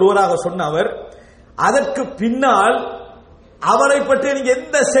 பேர்கள் ஒருவராக சொன்ன அவர், அதற்கு பின்னால் அவரை பற்றி நீங்க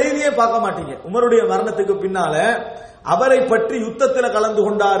எந்த செய்தியை பார்க்க மாட்டீங்க. உமருடைய மரணத்துக்கு பின்னால அவரை பற்றி யுத்தத்தில் கலந்து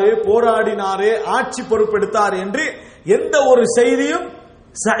கொண்டாரு, போராடினாரு, ஆட்சி பொறுப்பெடுத்தார் என்று எந்த ஒரு செய்தியும்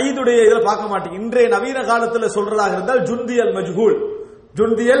சயீதுடைய இதில் பார்க்க மாட்டீங்க. இன்றைய நவீன காலத்தில் சொல்றதாக இருந்தால் ஜுந்தியல்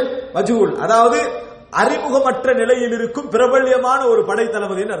மஜ்ஹூல், அதாவது அறிமுகமற்ற நிலையில் இருக்கும் பிரபல்யமான ஒரு படை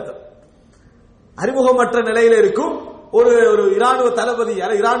தளபதின்னு அர்த்தம். அறிமுகமற்ற நிலையில் இருக்கும் ஒரு இராணுவ தளபதி,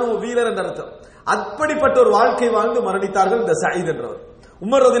 இராணுவ வீரர் என்ற அர்த்தம். அப்படிப்பட்ட ஒரு வாழ்க்கை வாழ்ந்து மரணித்தார்கள் இந்த சயீத் என்றவர்.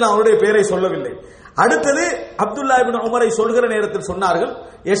 உமர் ரலியல்லாஹு அவருடைய பெயரை சொல்லவில்லை. அடுத்தது அப்துல்லா இப்னு உமரை சொல்கிற நேரத்தில் சொன்னார்கள்,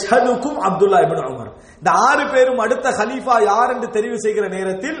 யஷ்ஹதுக்கும் அப்துல்லா இப்னு உமர். இந்த 6 பேரும் அடுத்த கலீஃபா யார் என்று தெரிவு செய்கிற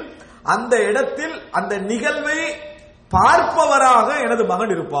நேரத்தில் அந்த இடத்தில் அந்த நிகழ்வை பார்ப்பவராக எனது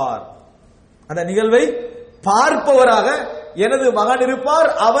மகன் இருப்பார், அந்த நிகழ்வை பார்ப்பவராக எனது மகன் இருப்பார்,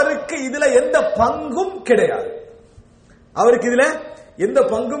 அவருக்கு இதுல எந்த பங்கும் கிடையாது, அவருக்கு இதுல எந்த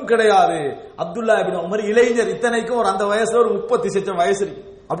பங்கும் கிடையாது. அப்துல்லா இப்னு உமர் இளைஞர், இத்தனைக்கும் ஒரு அந்த வயசுல ஒரு 30 வயசு இருக்கு,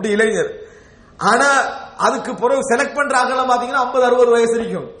 அப்படி இளைஞர். ஆனா அதுக்கு பிறகு செலக்ட் பண்ற ஆகலாம் பாத்தீங்கன்னா 50-60 வயசு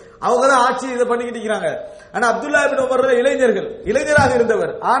இருக்கும், அவங்க தான் ஆட்சி இதை பண்ணிக்கிட்டு இருக்கிறாங்க. ஆனா அப்துல்லா இப்னு உமர் இளைஞராக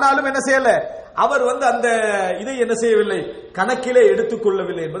இருந்தவர். ஆனாலும் என்ன செய்யல, அவர் அந்த இதை என்ன செய்யவில்லை, கணக்கிலே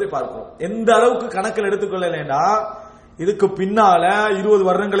எடுத்துக்கொள்ளவில்லை என்பதை பார்க்கிறோம். எந்த அளவுக்கு கணக்கில் எடுத்துக்கொள்ளலைன்னா, இதுக்கு பின்னால 20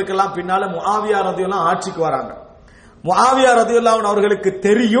 வருடங்களுக்கெல்லாம் பின்னால முஆவியா ரலியல்லாஹு ஆட்சிக்கு வராங்க. முஆவியா ரலியல்லாஹு அவர்களுக்கு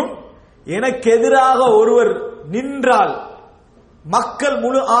தெரியும், எனக்கு எதிராக ஒருவர் நின்றால் மக்கள்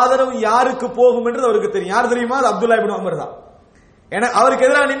முழு ஆதரவு யாருக்கு போகும் என்று அவருக்கு தெரியும். யார் தெரியுமா? அது அப்துல்லா இப்னு உமர் தான். அவருக்கு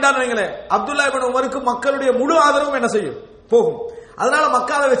எதிராக நின்றாங்க, அப்துல்லா இப்னு உமருக்கு மக்களுடைய முழு ஆதரவும் என்ன செய்யும், போகும். அதனால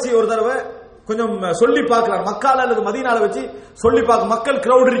மக்கால வச்சு ஒரு தடவை கொஞ்சம் சொல்லி பார்க்கிறார், மக்கால அல்லது மதீனால வச்சு சொல்லி பார்க்க, மக்கள்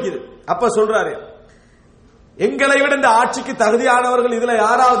கிரௌட் இருக்குது. அப்ப சொல்றாரு, எங்களை விட இந்த ஆட்சிக்கு தகுதியானவர்கள் இதுல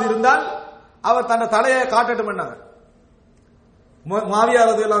யாராவது இருந்தால் அவர் தன்னை தலையை காட்டட்டும் என்னாங்க. முஆவியா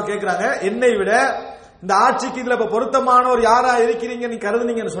ரலியல்லாஹு கேட்கிறாங்க, என்னை விட இந்த ஆட்சிக்கு இதுல பொருத்தமானவர் யாரா இருக்கிறீங்க நீ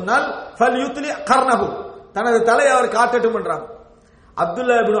கருதுனீங்கன்னு சொன்னால் ஃபல்யுத்லி கர்னஹு, தனது தலையை அவர் காட்டட்டும் என்றாங்க.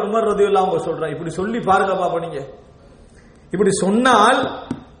 அப்துல்லா இப்னு உமர் ரலியல்லாஹு அன்ஹு சொல்றாங்க, இப்படி சொல்லி பாருங்க பாப்பா, நீங்க இப்படி சொன்னால்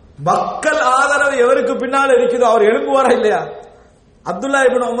மக்கள் ஆதரவு எவருக்கு பின்னால் இருக்குதோ அவர் எழும்புவாரா இல்லையா? அப்துல்லா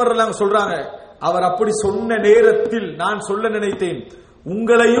இப்னு உமர் ரலியல்லாஹு அன்ஹு சொல்றாங்க, அவர் அப்படி சொன்ன நேரத்தில் நான் சொல்ல நினைத்தேன்,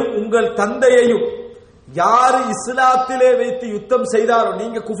 உங்களையும் உங்கள் தந்தையையும் யாரு இஸ்லாத்திலே வைத்து யுத்தம் செய்தாரோ,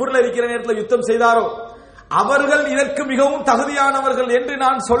 நீங்க குஃப்ர்ல இருக்கிற நேரத்தில் யுத்தம் செய்தாரோ அவர்கள் இதற்கு மிகவும் தகுதியானவர்கள் என்று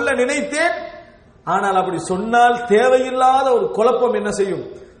நான் சொல்ல நினைத்தேன். ஆனால் அப்படி சொன்னால் தேவையில்லாத ஒரு குழப்பம் என்ன செய்யும்,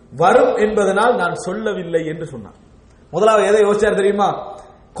 வரும் என்பதனால் நான் சொல்லவில்லை என்று சொன்னார். முதலாவது எதை யோசிச்சார் தெரியுமா?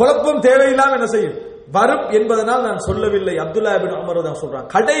 குழப்பம் தேவையில்லாம என்ன செய்யும், வரும் என்பதனால் நான் சொல்லவில்லை. அப்துல்லா இப்னு உமர் தான் சொல்றாங்க.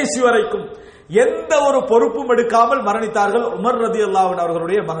 கடைசி வரைக்கும் எந்த ஒரு பொறுப்பும் எடுக்காமல் மரணித்தார்கள் உமர் ரலியல்லாஹு அன்ஹு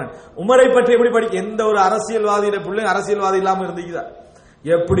அவர்களுடைய மகன். உமரை பற்றி எப்படி படிக்க, எந்த ஒரு அரசியல்வாதியில பிள்ளை அரசியல்வாதி இல்லாம இருந்தீங்க,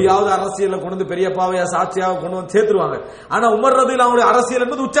 எப்படியாவது அரசியல கொண்டு வந்து பெரியப்பாவையா சாட்சியாக கொண்டு வந்து சேர்த்துருவாங்க. ஆனா உமர் ரலியல்லாஹு அன்ஹு அரசியல்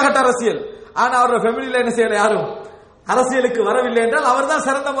என்பது உச்சகட்ட அரசியல். ஆனா அவரோட ஃபேமிலியில என்ன செய்யல, யாரும் அரசியலுக்கு வரவில்லை என்றால் அவர் தான்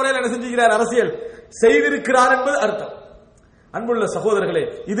சிறந்த முறையில் என்ன செஞ்சுக்கிறார், அரசியல் செய்திருக்கிறார் என்பது அர்த்தம். அன்புள்ள சகோதரர்களே,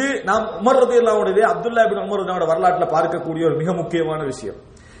 இது நாம் உமர் ரலியல்லாஹு அன்ஹு அப்துல்லா இப்னு உமர் ரலியல்லாஹு அன்ஹு வரலாற்றில் பார்க்கக்கூடிய ஒரு மிக முக்கியமான விஷயம்.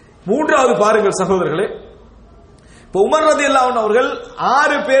 மூன்றாவது பாருங்கள் சகோதரர்களே, இப்ப உமர் ரலியல்லாஹு அன்ஹு அவர்கள்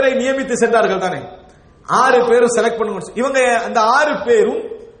 6 பேரை நியமித்து சென்றார்கள் தானே, 6 பேரும் செலக்ட் பண்ணுங்க. இவங்க அந்த 6 பேரும்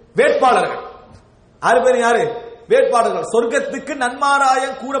வேட்பாளர்கள். 6 பேர் யாரு? வேட்பாளர்கள், சொர்க்கத்துக்கு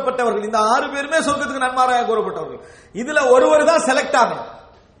நன்மாராயம் கூறப்பட்டவர்கள். இந்த 6 பேருமே சொர்க்கத்துக்கு நன்மாராயம் கூறப்பட்டவர்கள். இதுல ஒருவர் தான் செலக்ட் ஆகணும்.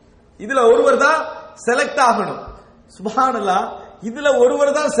 இதுல ஒருவர் தான் செலக்ட் ஆகணும். சுப்ஹானல்லாஹ், இதுல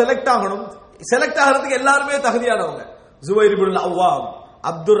ஒருவர் தான் செலக்ட் ஆகணும். செலக்ட் ஆகிறதுக்கு எல்லாருமே தகுதியானவங்க. Zubair ibn Awwam,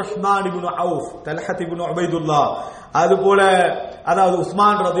 Abdur Rahman ibn Awf, Talha ibn Ubaidullah, அது போல அதாவது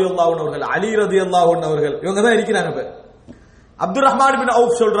உஸ்மான் ரலியல்லாஹு அன்ஹு அவர்கள், அலி ரலியல்லாஹு அன்ஹு அவர்கள், இவங்க தான் இருக்கிறாங்க. அப்துர் ரஹ்மான் இப்னு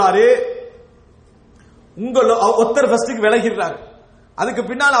அவுஃப் சொல்றாரு, உங்கள ஒருத்தர் ஃபர்ஸ்ட்க்கு விலகிடுறாங்க. அதுக்கு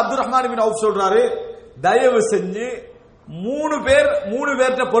பின்னால் அப்துர் ரஹ்மான் இப்னு அவுஃப் சொல்றாரு, தயவு செஞ்சு 3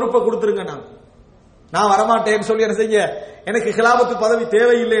 பேர்ட்ட பொறுப்பை கொடுத்துருங்க, நான் வரமாட்டேன்னு சொல்லி என்ன செய்ய, எனக்கு கிலாபத்து பதவி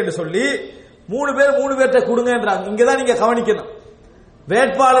தேவையில்லை என்று சொல்லி 3 பேர்ட்ட கொடுங்கன்றாங்க. இங்கதான் நீங்க கவனிக்கணும்.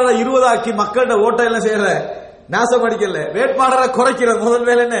 வேட்பாளரை 20 ஆக்கி மக்கள்கிட்ட ஓட்டை எல்லாம் செய்யற நாசம் அடிக்கல, வேட்பாளரை குறைக்கிறது முதல்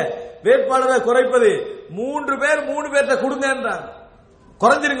வேலை. என்ன வேட்பாளரை குறைப்பது? 3 பேர்ட்ட கொடுங்கன்றாங்க,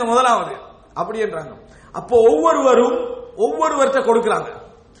 குறைஞ்சிருங்க முதலாவது அப்படி என்றாங்க. அப்போ ஒவ்வொருவர்கிட்ட கொடுக்கிறாங்க.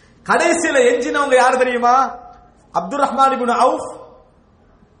 கடைசியில எஞ்சினவங்க யார் தெரியுமா? Abdur Rahman ibn Awf,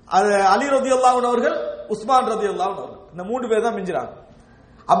 Ali ரலியல்லாஹு அன்ஹு அவர்கள், உஸ்மான் ரலியல்லாஹு அன்ஹு அவர்கள். இந்த 3 பேர் தான் மிஞ்சிறாங்க.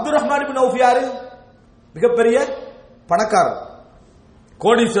 அப்துர் ரஹ்மான் இப்னு அவுஃப் யாரு? மிகப்பெரிய பணக்காரர்,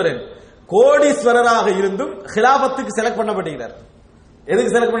 கோடீஸ்வரராக இருந்தும் ஹிலாபத்துக்கு செலக்ட் பண்ணப்பட்டிருக்கிறார்.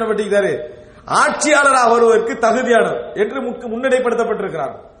 எதுக்கு செலக்ட் பண்ணப்பட்டிருக்கிறாரு? ஆட்சியாளராக வருவதற்கு தகுதியானவர் என்று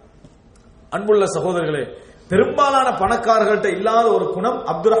முன்னிலைப்படுத்தப்பட்டிருக்கிறார். அன்புள்ள சகோதரர்களே, பெரும்பாலான பணக்காரர்கள்ட்ட இல்லாத ஒரு குணம்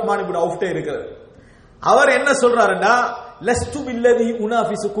அப்துர் ரஹ்மான் இப்னு அவுஃப்ட இருக்கிறது. அவர் என்ன சொல்றாருன்னா, லஸ்து பில்லதி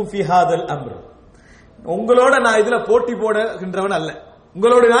உனாஃபிசுக்கும் ஃபீ ஹாதல் அம்ர், உங்களோட நான் இதுல போட்டி போடுகின்றவன் அல்ல,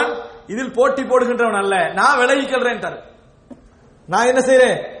 உங்களோடு நான் இதில் போட்டி போடுகின்றவன் அல்ல, நான் விலகிக்கல்றேன். நான் என்ன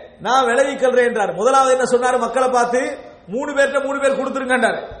செய்றேன்? நான் விலகிக்கல்றேன் என்றார். முதலாவது என்ன சொன்னாரு? மக்களை பார்த்து 3 பேர்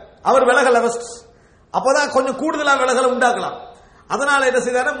கொடுத்துருங்கன்றார். அவர் விலகல ஃபர்ஸ்ட், அப்பதான் கொஞ்சம் கூடுதலா விலகல உண்டாக்கலாம். அதனால என்ன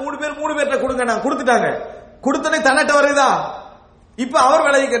செய்தாரு? 3 பேர்ட்ட கொடுங்க, நான் கொடுத்துட்டாங்க. கொடுத்தனே தன்னட்ட வருதா, இப்ப அவர்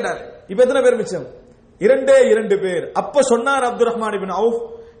விலகிக்கின்றார். இப்ப எத்தனை பேர் மிச்சம்? 2 பேர். அப்ப சொன்னார் அப்துர் ரஹ்மான் இப்னு அவுஃப்,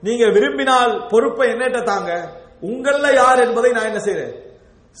 நீங்க விரும்பினால் பொறுப்பை என்னட்ட தாங்க, உங்கள யார் என்பதை நான் என்ன செய்றேன்?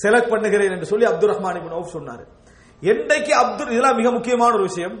 செலக்ட் பண்ணுகிறேன் என்று சொல்லி அப்துர் ரஹ்மான் இப்னு அவுஃப் சொன்னார். என்றைக்கு இதெல்லாம் மிக முக்கியமான ஒரு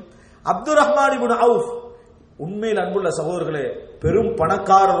விஷயம். அப்துர் ரஹ்மான் இப்னு அவுஃப் உண்மையில் அன்புள்ள சகோதரர்களே, பெரும்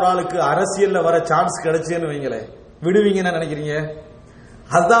பணக்கார ஒரு ஆளுக்கு அரசியல்ல வர சான்ஸ் கிடைச்சேன்னு வைங்களேன், விடுவீங்கன்னு நினைக்கிறீங்க?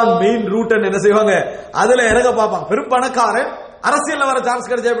 அதுதான் மெயின் ரூட். என்ன செய்வாங்க? அதுல இறங்க பார்ப்பாங்க. பெரும் பணக்காரன் அரசியல்ல வர சான்ஸ்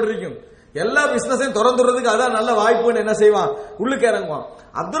கிடைச்சா எப்படி இருக்கும்? எல்லா பிசினஸையும் திறந்துறதுக்கு அதான் நல்ல வாய்ப்புன்னு என்ன செய்வான்? உள்ளுக்கு இறங்குவான்.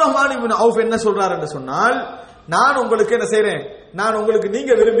 அப்துர் ரஹ்மான் இப்னு அவுஃப் என்ன சொல்றாரு என்று சொன்னால், நான் உங்களுக்கு என்ன செய்றேன்? நான் உங்களுக்கு,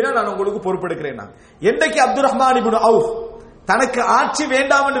 நீங்க விரும்பினா நான் உங்களுக்கு பொறுப்பெடுக்கிறேன். நான் என்றைக்கு அப்துர் ரஹ்மான் இப்னு அவுஃப் தனக்கு ஆட்சி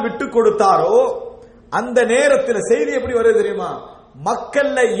வேண்டாம் என்று விட்டு கொடுத்தாரோ, அந்த நேரத்தில் செய்தி எப்படி வருது தெரியுமா?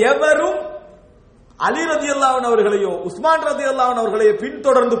 மக்கள்ல எவரும் அலி ரலியல்லாஹு அன்ஹு அவர்களையோ உஸ்மான் ரலியல்லாஹு அன்ஹு அவர்களையோ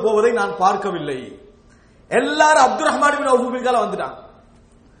பின்தொடர்ந்து போவதை நான் பார்க்கவில்லை. எல்லாரும் அப்துர் ரஹ்மான் இப்னு அவுஃப் பின்னால வந்துட்டாங்க.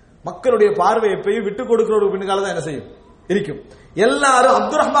 மக்களுடைய பார்வை எப்பயும் விட்டு கொடுக்கிற ஒரு பின்னால தான் என்ன செய்யும்? இருக்கும். எல்லாரும்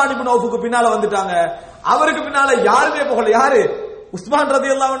அப்துர் ரஹ்மான் இப்னு அவுஃப்க்கு பின்னால வந்துட்டாங்க. அவருக்கு பின்னால யாருமே போகல. யாரு? உஸ்மான்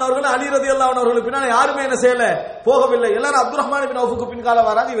ரலியல்லாஹு அன்ஹு அவர்கள், அலி ரலியல்லாஹு அன்ஹு அவர்களுக்கு பின்னால யாருமே என்ன செய்யல, போகவில்லை. எல்லாரும் அப்துர் ரஹ்மான் இப்னு அவுஃப்க்கு பின்னால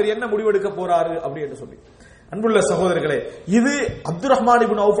வராங்க, இவர் என்ன முடிவெடுக்க போறாரு அப்படி என்று சொல்லி. அன்புள்ள சகோதரர்களே, இது அப்துர் ரஹ்மான்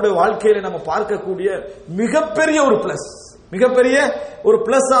இப்னு அவுஃபுடைய வாழ்க்கையில நம்ம பார்க்கக்கூடிய மிகப்பெரிய ஒரு பிளஸ், மிகப்பெரிய ஒரு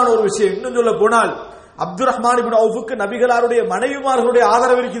பிளஸ் ஆன ஒரு விஷயம். இன்னும் சொல்ல போனால், அப்துர் ரஹ்மான் இப்னு அவுஃபுக்கு நபிகளாருடைய மனைவிமார்களுடைய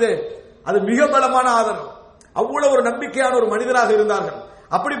ஆதரவு இருக்குது. அது மிக பலமான ஆதரவு. அவ்வளவு ஒரு நம்பிக்கையான ஒரு மனிதராக இருந்தார்கள்.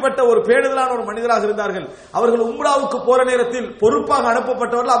 அப்படிப்பட்ட ஒரு பேணுதலான ஒரு மனிதராக இருந்தார்கள். அவர்கள் உம்ராவுக்கு போற நேரத்தில் பொறுப்பாக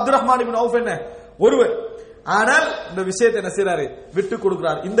அனுப்பப்பட்டவர்கள் அப்துர் ரஹ்மான் இப்னு அவுஃப் என்ன ஒருவர். ஆனால் இந்த விஷயத்தை என்ன செய்றாரு? விட்டு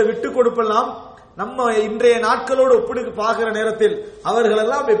கொடுக்கிறார். இந்த விட்டு கொடுப்பெல்லாம் நம்ம இன்றைய நாட்களோடு ஒப்பிட்டு பார்க்கிற நேரத்தில் அவர்கள்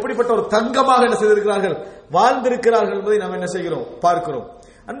எல்லாம் எப்படிப்பட்ட ஒரு தங்கமாக என்ன செய்திருக்கிறார்கள், வாழ்ந்திருக்கிறார்கள் என்பதை நாம் என்ன செய்கிறோம், பார்க்கிறோம்.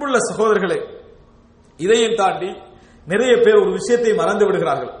 அன்புள்ள சகோதரர்களே, இதையும் தாண்டி நிறைய பேர் ஒரு விஷயத்தை மறந்து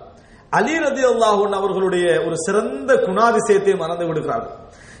விடுகிறார்கள். அலி ரலியல்லாஹு அன்ஹு அவர்களுடைய ஒரு சிறந்த குணாதிசயத்தை மறந்து விடுகிறார்கள்.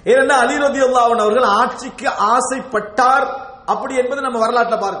 ஏனென்றால் அலி ரலியல்லாஹு அன்ஹு அவர்கள் ஆட்சிக்கு ஆசைப்பட்டார் அப்படி என்பது நம்ம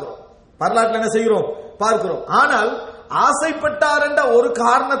வரலாற்றில் பார்க்கிறோம். வரலாற்றில் என்ன செய்கிறோம், பார்க்கிறோம். ஆனால் ஆசைப்பட்டார் என்ற ஒரு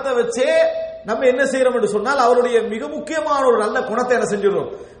காரணத்தை வச்சே நம்ம என்ன செய்யறோம் என்று சொன்னால், அவருடைய மிக முக்கியமான ஒரு நல்ல குணத்தை என்ன செஞ்சிடறோம்,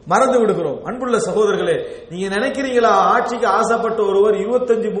 மறந்து விடுகிறோம். அன்புள்ள சகோதரர்களே, நீங்க நினைக்கிறீங்களா ஆட்சிக்கு ஆசைப்பட்ட ஒருவர்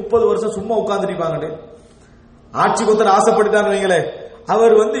 25-30 வருஷம் சும்மா உட்கார்ந்துருப்பாங்க? ஆட்சிக்கு ஒருத்தர் ஆசைப்பட்டுட்டான்னு வைங்களே,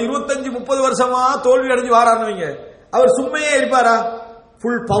 அவர் 25-30 வருஷமா தோல்வி அடைஞ்சு வாரான்னு வைங்க, அவர் சும்மையே இருப்பாரா?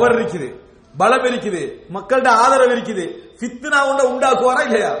 ஃபுல் பவர் இருக்குது, பலம் இருக்குது, மக்கள்கிட்ட ஆதரவு இருக்குது, ஃபித்னா உண்டாக்குவாரா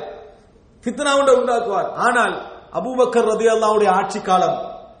இல்லையா? ஃபித்னா உண்டாக்குவார். ஆனால் அபூபக்கர் ரலியல்லாஹுடைய ஆட்சி காலம்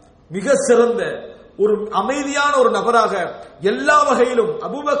மிக சிறந்த ஒரு அமைதியான ஒரு நபராக எல்லா வகையிலும்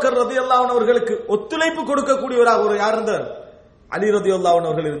அபூபக்கர் ரலியல்லாஹு அவர்களுக்கு ஒத்துழைப்பு கொடுக்கக்கூடியவராக ஒரு யார் இருந்தார்? அலி ரலியல்லாஹு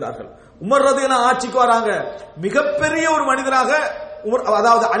அவர்கள் இருந்தார்கள். உமர் ரலியல்லாஹு ஆட்சிக்கு வராங்க, மிகப்பெரிய ஒரு மனிதராக உமர்,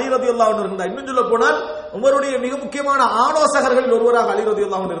 அதாவது அலி ரலியல்லாஹு அன்ஹு இருந்தார். இன்னும் சொல்ல போனால் உமருடைய மிக முக்கியமான ஆலோசகர்களில் ஒருவராக அலி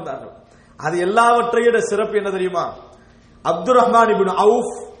ரலியல்லாஹு அன்ஹு இருந்தார்கள். அது எல்லாவற்றையோட சிறப்பு என்ன தெரியுமா? Abdur Rahman ibn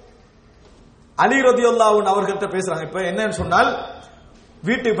Awf Ali ரலியல்லாஹு அன்ஹு அவர்கள்ட்ட பேசுறாங்க. இப்ப என்னன்னு சொன்னால்,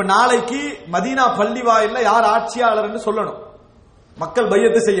 இப்ப நாளைக்கு மதீனா பள்ளி வாயில்ல யார் ஆட்சியாளர் சொல்லணும், மக்கள்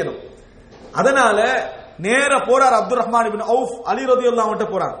பையத்து செய்யணும். அதனால நேர போறார் Abdur Rahman ibn Awf Ali ரலியல்லாஹு அன்ஹு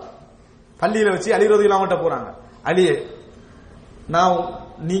போறாங்க. பள்ளியில வச்சு அலி ரலியல்லாஹு அன்ஹு போறாங்க. அலியே, நான்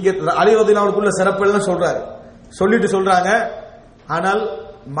நீங்க அலி ரலியல்லாஹு அன்ஹுக்குள்ள சிறப்பு எல்லாம் சொல்றாரு. சொல்லிட்டு சொல்றாங்க, ஆனால்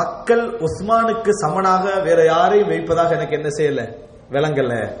மக்கள் உஸ்மானுக்கு சமனாக வேற யாரையும் வைப்பதாக எனக்கு என்ன செய்யல,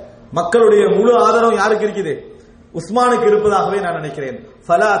 விளங்கல. மக்களுடைய முழு ஆதரவு யாருக்கு இருக்குது? உஸ்மானுக்கு இருப்பதாகவே நான் நினைக்கிறேன்.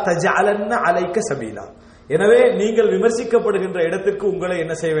 ஃபலா தஜஅலன்ன அலைக்க சபீலா. எனவே நீங்கள் விமர்சிக்கப்படுகின்ற இடத்திற்கு உங்களை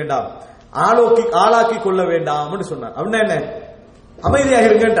என்ன செய்ய வேண்டாம், ஆளாக்கி கொள்ள வேண்டாம் என்று சொன்னார். அப்படின்னா என்ன? அமைதியாக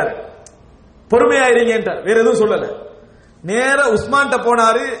இருங்கன்றார், பொறுமையா இருங்கன்றார், வேற எதுவும் சொல்லல. நேர உஸ்மான்ட்ட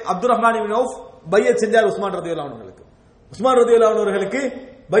போனாரு. அப்துர் ரஹ்மான் இப்னு அவுஃப் பையத் செஞ்சார் உஸ்மான் ரலியல்லாஹு அன்ஹுவுக்கு. உஸ்மான் ரலியல்லாஹு அன்ஹுவுக்கு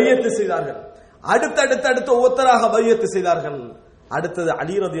பையத்து செய்தார்கள். அடுத்து ஒவ்வொருத்தராக பையத்து செய்தார்கள். அடுத்தது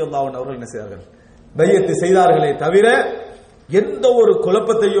அலி ரலியல்லாஹு அன்ஹு அவர்கள் என்ன செய்தார்கள்? பையத்து செய்தார்களே தவிர எந்த ஒரு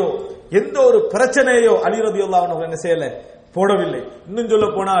குழப்பத்தையோ எந்த ஒரு பிரச்சனையோ அலி ரலியல்லாஹு அன்ஹு என்ன செய்யல, போடவில்லை. இன்னும் சொல்ல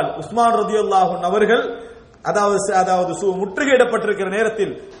போனால் உஸ்மான் ரலியல்லாஹு அன்ஹு அவர்கள் அதாவது முற்றுகையிடப்பட்டிருக்கிற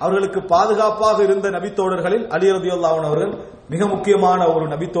நேரத்தில் அவர்களுக்கு பாதுகாப்பாக இருந்த நபித்தோழர்களில் அலி ரலியல்லாஹு அன்ஹு அவர்கள் மிக முக்கியமான ஒரு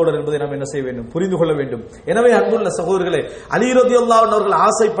நபித்தோழர் என்பதை நாம் என்ன செய்ய வேண்டும், புரிந்து கொள்ள வேண்டும். எனவே அன்புள்ள சகோதரர்களே, அலி ரலியல்லாஹு அன்ஹு அவர்கள்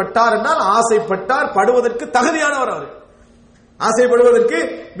ஆசைப்பட்டார் என்றால் ஆசைப்பட்டார், படுவதற்கு தகுதியானவர். அவர் ஆசைப்படுவதற்கு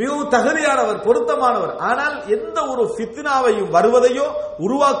மிகவும் தகுதியானவர், பொருத்தமானவர். ஆனால் எந்த ஒரு ஃபித்னாவையும் வருவதையோ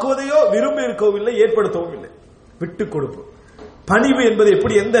உருவாக்குவதையோ விரும்பி இருக்கவில்லை, ஏற்படுத்தவும் இல்லை. விட்டுக் கொடுப்பு, பணிவு என்பது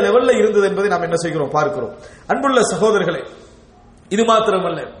எப்படி எந்த லெவல்ல இருந்தது என்பதை நாம் என்ன செய்கிறோம், பார்க்கிறோம். அன்புள்ள சகோதரர்களே, இது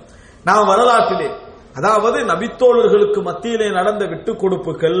மாத்திரமல்ல, நாம் வரலாற்றிலே அதாவது நபித்தோழர்களுக்கு மத்தியிலே நடந்த விட்டுக்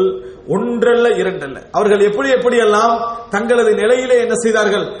கொடுப்புகள் ஒன்றல்ல இரண்டல்ல. அவர்கள் எப்படியெல்லாம் தங்களது நிலையிலே என்ன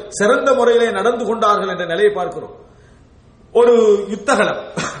செய்தார்கள், சிறந்த முறையிலே நடந்து கொண்டார்கள் என்ற நிலையை பார்க்கிறோம். ஒரு யுத்தகலம்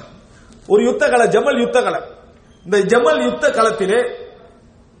ஜமல் யுத்தகலம். இந்த ஜமல் யுத்த களத்திலே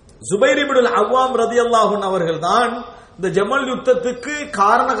ஜுபைர் இப்னு அவ்வாம் ரலியல்லாஹு அன்ஹு அவர்கள் தான் இந்த ஜமல் யுத்தத்துக்கு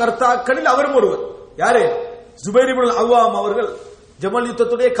காரணகர்த்தாக்களில் அவரும் ஒருவர். யாரு? ஜுபைர் இப்னு அவ்வாம் அவர்கள் ஜமல்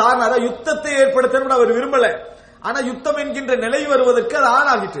யுத்தத்துடைய காரணம். அதாவது யுத்தத்தை ஏற்படுத்தணும் அவர் விரும்பல, ஆனா யுத்தம் என்கின்ற நிலை வருவதற்கு அது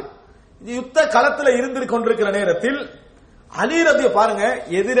ஆளாகிட்டு. யுத்த களத்தில் இருந்து கொண்டிருக்கிற நேரத்தில் அலி ரலியல்லாஹு பாருங்க,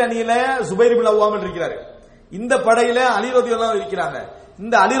 எதிரணியில ஜுபைர் இப்னு அவ்வாம் இருக்கிறாரு, இந்த படையில அலி ரலியல்லாஹு இருக்கிறாங்க.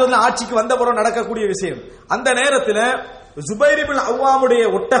 இந்த அலி ரலியல்லாஹு ஆட்சிக்கு வந்த பிறகு நடக்கக்கூடிய விஷயம். அந்த நேரத்தில் ஜுபைர் இப்னு அவ்வாமுடைய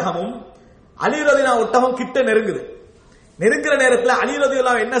ஒட்டகமும் அலி ரலியல்லாஹு ஒட்டகம் கிட்ட நெருங்குற நேரத்தில் அலி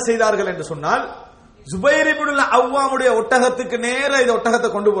ரலியல்லாஹு என்ன செய்தார்கள் என்று சொன்னால், ஜுபைர் இப்னு அவ்வாமுடைய ஒட்டகத்துக்கு நேர இந்த ஒட்டகத்தை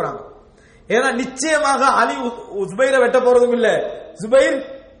கொண்டு போறாங்க. ஏன்னா நிச்சயமாக அலி ஜுபைரை வெட்ட போறதும் இல்ல, ஜுபைர்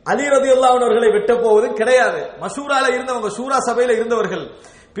அலி ரலியல்லாஹு அவர்களை வெட்ட போவதும் கிடையாது. மஷூரால இருந்தவங்க, ஷூரா சபையில இருந்தவர்கள்.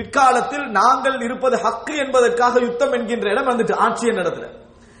 பிற்காலத்தில் நாங்கள் இருப்பது ஹக்கு என்பதற்காக யுத்தம் என்கின்ற இடம் வந்துட்டு ஆட்சியின் இடத்துல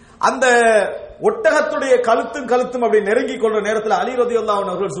அந்த ஒட்டகத்துடைய கழுத்தும் அப்படி நெருங்கி கொள்ற நேரத்தில் அலி ரலியல்லாஹு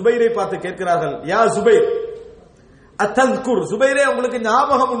அவர்கள் ஜுபைரை பார்த்து கேட்கிறார்கள், யா ஜுபைர் அத்தஸ்குர், ஜுபைரே உங்களுக்கு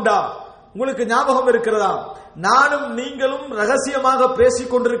ஞாபகம் உண்டா, உங்களுக்கு ஞாபகம் இருக்கிறதா, நானும் நீங்களும் ரகசியமாக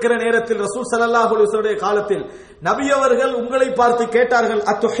பேசிக் கொண்டிருக்கிற நேரத்தில் ரசூல் ஸல்லல்லாஹு அலைஹி வஸல்லம் காலத்தில் நபி அவர்கள் உங்களை பார்த்து கேட்டார்கள்,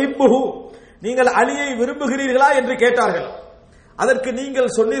 அத்துஹிப்புஹு, நீங்கள் அலியை விரும்புகிறீர்களா என்று கேட்டார்கள். அதற்கு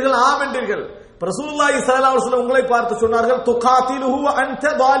நீங்கள் சொன்னீர்கள் ஆம் என்றீர்கள். ரசூலுல்லாஹி ஸல்லல்லாஹு அலைஹி வஸல்லம் உங்களை பார்த்து சொன்னார்கள், துகாதிலுஹு வ அன்த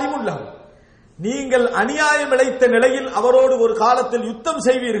பாலிமுன் லஹு, நீங்கள் அநியாயம் இழைத்த நிலையில் அவரோடு ஒரு காலத்தில் யுத்தம்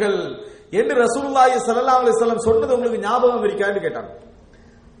செய்வீர்கள் என்று ரசூலுல்லாஹி ஸல்லல்லாஹு அலைஹி வஸல்லம் சொன்னது உங்களுக்கு ஞாபகம் இருக்கான்னு கேட்டாங்க.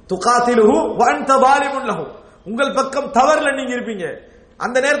 துகாதிலுஹு வ அன்த பாலிமுன் லஹு, உங்கள் பக்கம் தவறுல நீங்க இருப்பீங்க,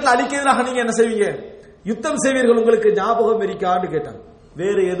 அந்த நேரத்தில் அலிக்கு எதிராக நீங்க என்ன செய்வீங்க, யுத்தம் செய்வீர்கள், உங்களுக்கு ஞாபகம் இருக்கான்னு கேட்டாங்க.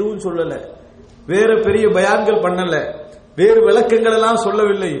 வேற எதுவும் சொல்லல, வேற பெரிய பயான்கள் பண்ணல, வேறு விளக்கங்கள் எல்லாம்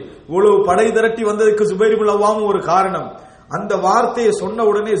சொல்லவில்லை. இவ்வளவு படை திரட்டி வந்ததுக்கு ஜுபைர் இப்னு அவ்வாம் ஒரு காரணம். அந்த வார்த்தையை சொன்ன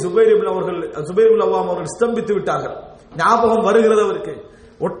உடனே ஜுபைர் இப்னு அவ்வாம் அவர்கள் ஸ்தம்பித்து விட்டார்கள். ஞாபகம் வருகிறது அவருக்கு.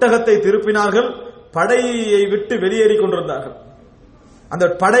 ஒட்டகத்தை திருப்பினார்கள், படையை விட்டு வெளியேறி கொண்டிருந்தார்கள். அந்த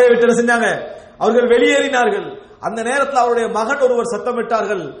படையை விட்டு என்ன செஞ்சாங்க, அவர்கள் வெளியேறினார்கள். அந்த நேரத்தில் அவருடைய மகன் ஒருவர்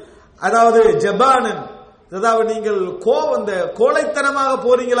சத்தமிட்டார்கள், அதாவது ஜபானன், அதாவது நீங்கள் கோழைத்தனமாக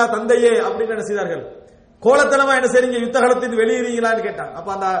போறீங்களா தந்தையே அப்படின்னு என்ன செய்தார்கள், கோலத்தனமா என்ன செய்றீங்க, யுத்த களத்தில் வெளியேறீங்களான்னு கேட்டாங்க. அப்ப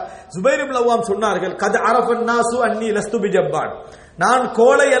அந்த ஜுபைர் இப்னு அவ்வாம் சொன்னார்கள், கத் அரஃபன் நாசு அன்னி லஸ்து பிஜப்பான், நான்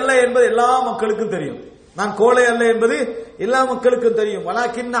கோழை அல்ல என்பது எல்லா மக்களுக்கும் தெரியும். நான் கோழை அல்ல என்பது எல்லா மக்களுக்கும் தெரியும்.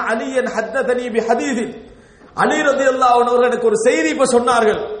 வலாக்கின்ன அலியன் ஹத்ததனி பிஹதீஸின், அலி ரலியல்லாஹு அன்ஹு அவர்கள் எனக்கு ஒரு செய்தி இப்ப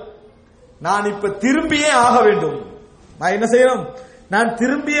சொன்னார்கள், நான் இப்ப திரும்பியே ஆக வேண்டும். நான் என்ன செய்யணும், நான்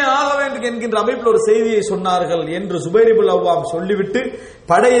திரும்பியே ஆக வேண்டும் என்கின்ற அமைப்பில் ஒரு செய்தியை சொன்னார்கள் என்று ஜுபைர் இப்னு அவ்வாம் சொல்லிவிட்டு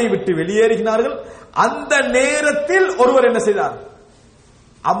படையை விட்டு வெளியேறினார்கள். அந்த நேரத்தில் ஒருவர் என்ன செய்தார்,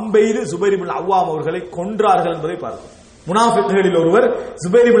 அம்பெய்து ஜுபைர் இப்னு அவ்வாம் அவர்களை கொன்றார்கள் என்பதை பார்க்கிறோம். முனாஃபிக்குகளில் ஒருவர்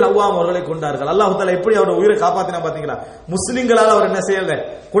ஜுபைர் இப்னு அவ்வாம் அவர்களை கொண்டார்கள். அல்லாஹ் தஆலா எப்படி அவருடைய உயிரை காப்பாத்தினா பாத்தீங்களா? முஸ்லிம்களால் அவர் என்ன செய்யல,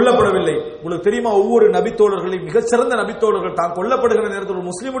 கொல்லப்படவில்லை. உங்களுக்கு தெரியுமா, ஒவ்வொரு நபித்தோழர்களையும் மிகச்சிறந்த நபித்தோழர்கள் தான் கொல்லப்படுகிற நேரத்தில் ஒரு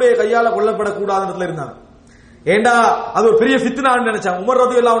முஸ்லிமுடைய கையால கொல்லப்படக்கூடாத இடத்துல இருந்தாங்க. ஏண்டா அது ஒரு பெரிய ஃபித்னான்னு நினைச்சாங்க. உமர்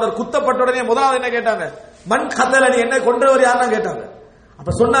ரலியல்லாஹு அன்ஹு குத்தப்பட்ட உடனே முதலாவது என்ன கேட்டாங்க, மன் கதலனி, என்ன கொன்றவர் யாருன்னு கேட்டாங்க.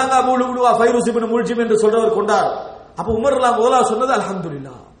 அப்ப சொன்னாங்க அபூ லுலுவா ஃபைருஸ் இப்னு முல்ஜிம் என்று சொல்றவர் கொண்டார். அப்ப உமர் முதலாவது சொன்னது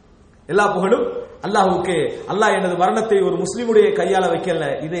அல்ஹம்துலில்லாஹ், எல்லா புகழும் அல்லாஹ்வுக்கே, அல்லாஹ் எனது மரணத்தை ஒரு முஸ்லிமுடைய கையால வைக்கல.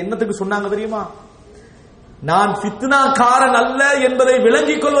 இதை என்னத்துக்கு சொன்னாங்க தெரியுமா? நான் ஃபித்னாக்காரன் அல்ல என்பதை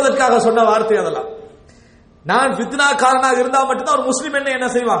விளங்கிக் கொள்வதற்காக சொன்ன வார்த்தை அதெல்லாம். நான் ஃபித்னாக்காரனாக இருந்தா மட்டும்தான் ஒரு முஸ்லிம் என்ன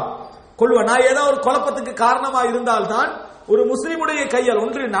செய்வான், கொள்வான். நான் ஏதோ ஒரு குழப்பத்துக்கு காரணமா இருந்தால்தான் ஒரு முஸ்லிமுடைய கையால்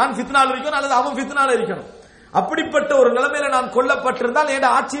ஒன்று நான் ஃபித்னால இருக்கணும் அல்லது அவன் ஃபித்னால இருக்கணும். அப்படிப்பட்ட ஒரு நிலைமையில நான் கொல்லப்பட்டிருந்தால்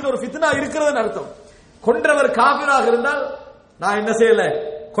என் ஆட்சியில் ஒரு ஃபித்னா இருக்கிறதுன்னு அர்த்தம். கொன்றவர் காபிராக இருந்தால் நான் என்ன செய்யல,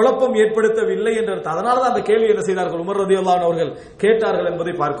 குழப்பம் ஏற்படுத்தவில்லை என்ற அர்த்தம். அதனாலதான் அந்த கேள்வி என்ன செய்தார்கள், உமர் ரலியல்லாஹு அன்ஹு அவர்கள் கேட்டார்கள்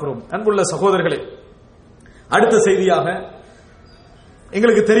என்பதை பார்க்கிறோம். அன்புள்ள சகோதரர்களே, அடுத்த செய்தியாக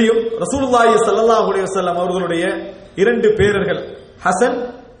எங்களுக்கு தெரியும், ரசூலுல்லாஹி ஸல்லல்லாஹு அலைஹி வஸல்லம் அவர்களுடைய இரண்டு பேரர்கள் ஹசன்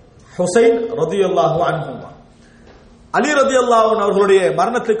ஹுசைன் ரலியல்லாஹு அன்ஹுமா. அலி ரலியல்லாஹு அன்ஹு அவர்களுடைய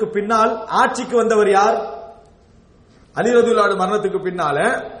மரணத்துக்கு பின்னால் ஆட்சிக்கு வந்தவர் யார்? அலி ரலியல்லாஹு அன்ஹு மரணத்துக்கு பின்னால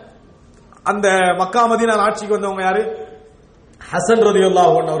அந்த மக்கா மதீனா ஆட்சிக்கு வந்தவங்க யாரு? ஹசன்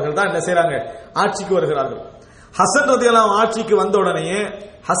ரலியல்லாஹு அன்ஹு அவர்கள் தான் என்ன செய்றாங்க, ஆட்சிக்கு வருகிறார்கள். ஹசன் ரலியல்லாஹு அன்ஹு ஆட்சிக்கு வந்த உடனே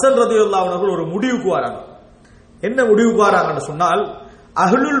ஹசன் ரலியல்லாஹு அன்ஹு அவர்கள் ஒரு முடிவுக்கு வராங்க. என்ன முடிவுக்கு வராங்கன்னு சொன்னால்,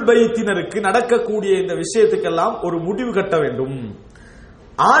 அஹ்லுல் பைத்தினருக்கு நடக்கக்கூடிய இந்த விஷயத்துக்கெல்லாம் ஒரு முடிவு கட்ட வேண்டும்.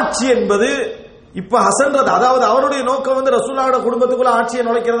 ஆட்சி என்பது இப்ப ஹசன் அதாவது அவருடைய நோக்கம் வந்து ரசூலுல்லாஹோட குடும்பத்துக்குள்ள ஆட்சியை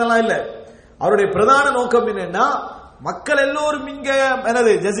நுழைக்கிறதெல்லாம் இல்ல. அவருடைய பிரதான நோக்கம் என்னன்னா, மக்கள் எல்லோரும் இங்க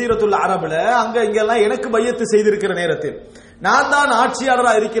என்னது ஜசீரத்துல் அரபுல அங்க இங்க எல்லாம் எனக்கு பையத்து செய்திருக்கிற நேரத்தில், நான் தான்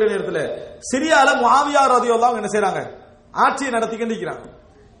ஆட்சியாளராக இருக்கிற நேரத்தில் சிரியால முஆவியா ரலியல்லாஹு அன்ஹு என்ன செய்றாங்க, ஆட்சியை நடத்திக்கிட்டு இருக்கிறாங்க.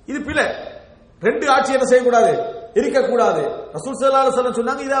 இது பிழை. ரெண்டு ஆட்சி என்ன செய்யக்கூடாது, இருக்கக்கூடாது. ரசூல் ஸல்லல்லாஹு அலைஹி வஸல்லம்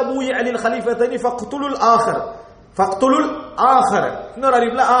சொன்னாங்க, இதா பூயி அலில் கலீஃபத்தைனி ஃபக்துலுல் ஆஹர், ஃபக்துலுல் ஆஹர், இன்னொரு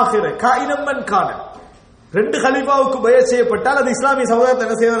அறிவிப்புல ஆஹிர காயினம் மன் கான. ரெண்டு கலீஃபாவுக்கு பைஅத் செய்யப்பட்டால் அது இஸ்லாமிய சமுதாயத்தில்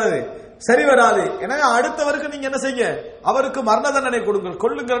என்ன செய்வது, சரி வராது. எனவே அடுத்தவருக்கு நீங்க என்ன செய்ய, அவருக்கு மரண தண்டனை கொடுங்கள்,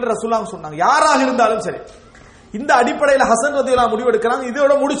 கொல்லுங்கள் என்று ரசூலுல்லாஹ் சொன்னாங்க, யாராக இருந்தாலும் சரி. இந்த அடிப்படையில் ஹசன் ரலியல்லாஹு அன்ஹு முடிவெடுக்கிறாங்க,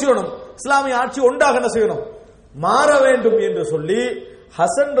 இதோட முடிச்சிடணும், இஸ்லாமிய ஆட்சி ஒன்றாக என்ன செய்யணும், மாற வேண்டும் என்று சொல்லி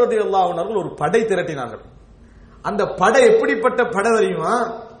ஹசன் ரலியல்லாஹு அன்ஹு அவர்கள் ஒரு படை திரட்டினார்கள். அந்த படை எப்படிப்பட்ட படை தெரியுமா?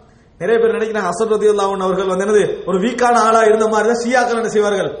 நிறைய பேர் நினைக்கிறாங்க ஹசன் ரலியல்லாஹு அன்ஹு அவர்கள் வந்து என்னது ஒரு வீக்கான ஆளா இருந்த மாதிரி தான் ஷியாக்கள் என்ன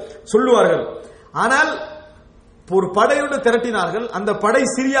செய்வார்கள், சொல்லுவார்கள். ஆனால் ஒரு படையோடு திரட்டினார்கள். அந்த படை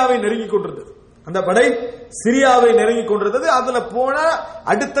சிரியாவை நெருங்கிக் கொண்டிருந்தது. அந்த படை சிரியாவை நெருங்கிக் கொண்டிருந்தது. அதுல போன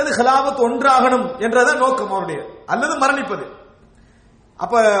அடுத்தது ஹிலாஃபத் ஒன்றாகணும் என்றதான் நோக்கம் அவருடைய, அல்லது மரணிப்பது.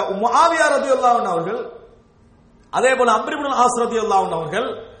 அப்ப முஆவியா ரலியல்லாஹு அன்ஹு அவர்கள், அதே போல அம்ர் இப்னு ஆஸ் ரலியல்லாஹு அன்ஹு அவர்கள்,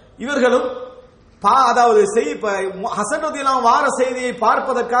 இவர்களும் அதாவது ஹசன் ரலியல்லாஹு அன்ஹு வார செய்தியை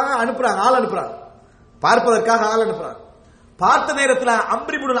பார்ப்பதற்காக அனுப்புறாங்க, ஆள் அனுப்புறாங்க, பார்ப்பதற்காக ஆள் அனுப்புறாங்க. பார்த்த நேரத்தில்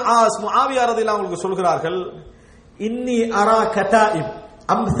அம்ர் இப்னு ஆஸ் முஆவியா ரலியல்லாஹு அன்ஹு சொல்கிறார்கள், இன்னி அரா கதாயிப்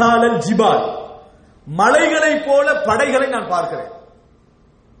அம்சாலல் ஜிபால், மலைகளை போல படைகளை நான் பார்க்கிறேன்.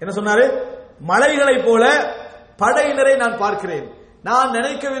 என்ன சொன்னாரு, மலைகளை போல படையினரை நான் பார்க்கிறேன். நான்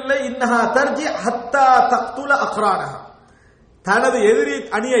நினைக்கவில்லை, இன்னஹா தர்ஜி ஹத்தா தக்துல அக்ரானஹா, தனது எதிரி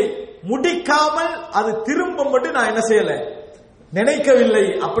அணியை முடிக்காமல் அது திரும்பும் மட்டும் நான் என்ன செய்யல, நினைக்கவில்லை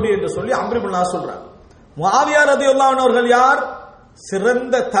அப்படி என்று சொல்லி அம்ர் இப்னு ஆஸ் சொல்றாங்க. முஆவியா ரலியல்லாஹு அன்ஹு அவர்கள் யார்?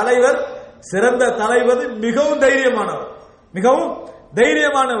 சிறந்த தலைவர். சிறந்த தலைவர், மிகவும் தைரியமானவர், மிகவும்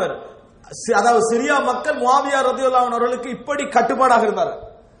தைரியமானவர். அதாவது சிரியா மக்கள் முஆவியா ரலியல்லாஹு அன்ஹு அவர்களுக்கு இப்படி கட்டுப்பாடாக இருந்தார்கள்,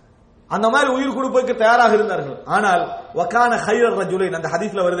 அந்த மாதிரி உயிர் கொடுப்பதற்கு தயாராக இருந்தார்கள். ஆனால் வகான கைரர் ரஜுலைன், அந்த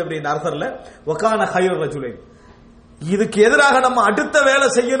ஹதீஸ்ல வருது அப்படி, இந்த அர்த்தம்ல வகான கைரர் ரஜுலைன், இதுக்கு எதிராக நம்ம அடுத்த வேலை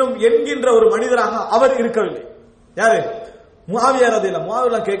செய்யணும் என்கின்ற ஒரு மனிதராக அவர் இருக்கவில்லை. யாரு? முஆவியா ரலியல்லாஹு.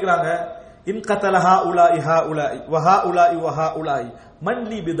 முஆவியா கேட்கிறாங்க, இன் கதலஹா உலாஇ ஹா உலாஇ வஹா உலாஇ வஹா உலாஇ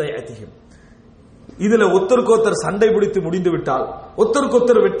மன்லி பிதைஅதிஹிம், இதுல ஒத்தருக்கொத்தர் சண்டை பிடித்து முடிந்து விட்டால்,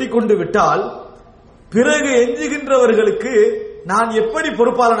 ஒத்தருக்கொத்தர் வெட்டி கொண்டு விட்டால், பிறகு எஞ்சுகின்றவர்களுக்கு நான் எப்படி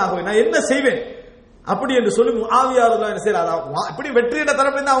பொறுப்பாளனாகுவேன், நான் என்ன செய்வேன்? அப்படி என்று சொல்லி முஆவியா ரலியல்லாஹு அன்ஹு செய்யறாங்க. இப்படி வெற்றியிட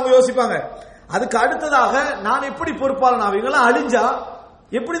தரப்பு அவங்க யோசிப்பாங்க. அதுக்கு அடுத்ததாக நான் எப்படி பொறுப்பாளன் ஆவேன், இவங்கெல்லாம் அழிஞ்சா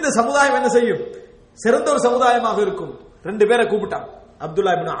எப்படி இந்த சமுதாயம் என்ன செய்யும், சிறந்த ஒரு சமுதாயமாக இருக்கும். 2 பேரை கூப்பிட்டாங்க.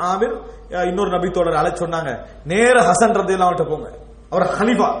 அப்துல்லா இப்னு ஆமிர் இன்னொரு நபி தோழர் அழைச்சு சொன்னாங்க, நேர ஹசன் ரலியல்லாஹு அன்ஹு போங்க, அவர்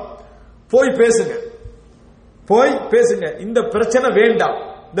ஹலீஃபா, போய் பேசுங்க, இந்த பிரச்சனை வேண்டாம்,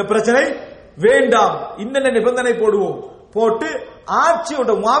 இந்த பிரச்சனை வேண்டாம், இன்னென்ன நிபந்தனை போடுவோம், போட்டு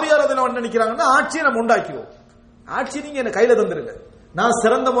ஆட்சியோட முஆவியா ரலியல்லாஹு அன்ஹு நினைக்கிறாங்கன்னா ஆட்சியை நம்ம உண்டாக்குவோம், ஆட்சி நீங்க என்ன கையில தந்துருங்க, நான்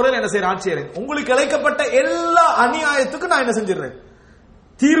சிறந்த முறையில் என்ன செய்யறேன், ஆட்சி செய்றேன், உங்களுக்கு இழைக்கப்பட்ட எல்லா அநியாயத்துக்கும் நான் என்ன செஞ்சிடறேன்,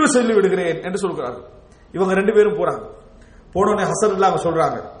 தீர்வு சொல்லி விடுகிறேன் என்று சொல்கிறார்கள். இவங்க 2 பேரும் போறாங்க. போனோடனே ஹசன் இல்லாம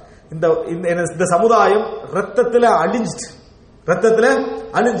சொல்றாங்க, இந்த சமுதாயம் ரத்தத்துல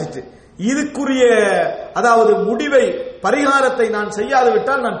அழிஞ்சிட்டு, இதுக்குரிய அதாவது முடிவை பரிகாரத்தை நான் செய்யாது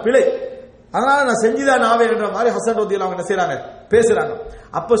விட்டால் நான் பிழை, அதனால நான் செஞ்சுதான் ஆவேன் என்ற மாதிரி ஹசன் ரலியல்லாஹு என்ன செய்றாங்க, பேசுறாங்க.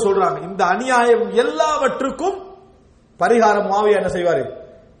 அப்ப சொல்றாங்க, இந்த அநியாயம் எல்லாவற்றுக்கும் பரிகாரம் முஆவியா என்ன செய்வாரு,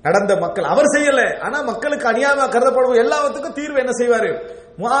 நடந்த மக்கள் அவர் செய்யல, ஆனா மக்களுக்கு அநியாயமா கருதப்படும் எல்லாத்துக்கும் தீர்வு என்ன செய்வாரு,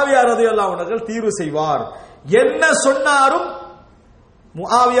 முஆவியா ரலியல்லாஹு அன்ஹு தீர்வு செய்வார். என்ன சொன்னாரும்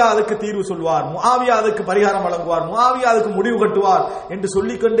முஆவியா அதுக்கு தீர்வு சொல்வார், முஆவியா அதுக்கு பரிகாரம் வழங்குவார், முஆவியா அதுக்கு முடிவு கட்டுவார் என்று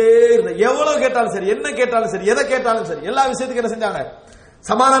சொல்லிக்கொண்டே இருந்த. எவ்வளவு கேட்டாலும் சரி, என்ன கேட்டாலும் சரி, எதை கேட்டாலும் சரி, எல்லா விஷயத்துக்கும் என்ன செஞ்சாங்க,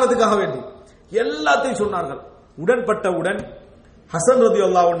 சமாதானத்துக்காக வேண்டி எல்லாத்தையும் சொன்னார்கள். உடன்பட்டவுடன் ஹசன்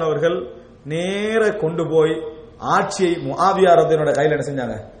ரலியல்லாஹு அன்ஹு அவர்கள் நேர கொண்டு போய் ஆட்சியை முஆவியா ரலியல்லாஹு கையில் என்ன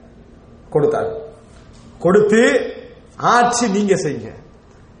செஞ்சாங்க, கொடுத்தாங்க. கொடுத்து ஆட்சி நீங்க செய்யுங்க,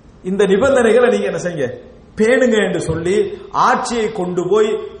 இந்த நிபந்தனைகளை நீங்க என்ன செய்யுங்க, பேணுங்க என்று சொல்லி ஆட்சியை கொண்டு போய்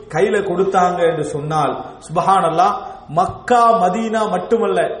கையில கொடுத்தாங்க என்று சொன்னால் சுப்ஹானல்லாஹ், மக்கா மதீனா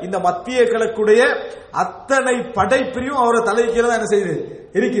மட்டுமல்ல, இந்த மத்திய கிழக்குடைய அத்தனை படைப்பிரிவும் அவரை தலைக்கிறதா என்ன செய்யுது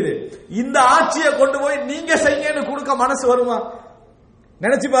இருக்குது. இந்த ஆட்சியை கொண்டு போய் நீங்க செய்யுங்கன்னு கொடுக்க மனசு வருமா?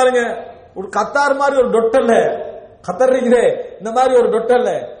 நினைச்சு பாருங்க. ஒரு கத்தார் மாதிரி ஒரு டொட்டல்ல, கத்தர் இருக்குதே இந்த மாதிரி ஒரு டொட்டல்ல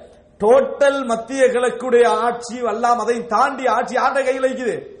டோட்டல் மத்திய கிழக்குடைய ஆட்சி எல்லாம் அதை தாண்டி ஆட்சி ஆண்ட கையில்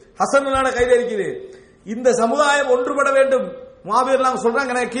இருக்குது, ஹசனான கையில இருக்குது. இந்த சமுதாயம் ஒன்றுபட வேண்டும். முஆவியர்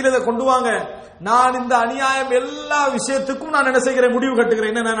சொல்றாங்க, கீழே கொண்டு வாங்க, நான் இந்த அநியாயம் எல்லா விஷயத்துக்கும் நான் என்ன செய்கிறேன், முடிவு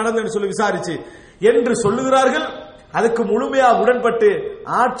கட்டுகிறேன், என்ன நடந்ததுன்னு சொல்லி விசாரிச்சு என்று சொல்லுகிறார்கள். அதுக்கு முழுமையா உடன்பட்டு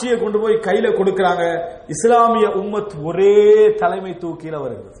ஆட்சியை கொண்டு போய் கையில கொடுக்கிறாங்க. இஸ்லாமிய உம்மத் ஒரே தலைமை தூக்கில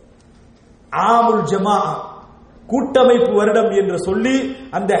வருகிறது. ஆமுல் ஜமா, கூட்டமைப்பு வருடம் என்று சொல்லி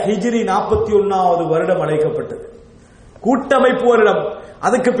அந்த ஹிஜ்ரி 41வது வருடம் அழைக்கப்பட்டது, கூட்டமைப்பு வருடம்.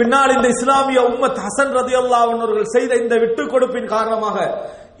 அதுக்கு பின்னால் இந்த இஸ்லாமிய உம்மத் ஹசன் ரலியல்லாஹு அன்ஹு அவர்கள் செய்த இந்த விட்டு கொடுப்பின் காரணமாக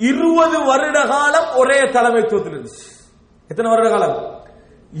 20 வருட காலம் ஒரே தலைமைத்துவத்தில் இருந்துச்சு. எத்தனை வருட காலம்?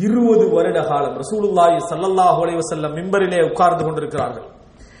 20 வருட காலம். ரசூலுல்லாஹி ஸல்லல்லாஹு அலைஹி வஸல்லம் மிம்பரிலே உட்கார்ந்து கொண்டிருக்கிறார்கள்.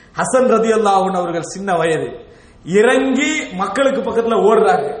 ஹசன் ரலியல்லாஹு அன்ஹு அவர்கள் சின்ன வயது, இறங்கி மக்களுக்கு பக்கத்துல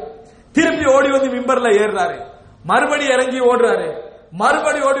ஓடுறாரு, திருப்பி ஓடி வந்து மிம்பர்ல ஏறுறாரு, மறுபடி இறங்கி ஓடுறாரு,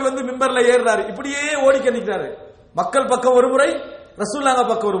 மறுபடி ஓடி வந்து மிம்பர்ல ஏறுறாரு, இப்படியே ஓடிக்க நிற்கிறாரு. மக்கள் பக்கம் ஒரு முறை, ரசூலுல்லாஹ்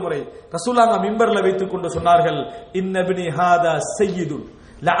பக்கம் ஒரு முறை. ரசூலுல்லாஹ் மிம்பர்ல வைத்துக் கொண்டு சொன்னார்கள், இன்னபினி ஹாதா சய்யிதுன்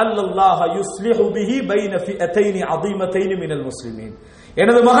லஅல்லல்லாஹ யுஸ்லிஹு பிஹி பைன ஃபிஅத்தைன் அதீமத்தைன் மினல் முஸ்லிமீன்.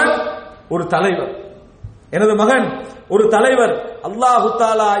 எனது மகன் ஒரு தலைவர், எனது மகன் ஒரு தலைவர், அல்லாஹு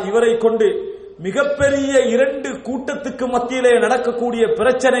தஆலா இவரை கொண்டு மிகப்பெரிய 2 கூட்டத்துக்கு மத்தியிலே நடக்கக்கூடிய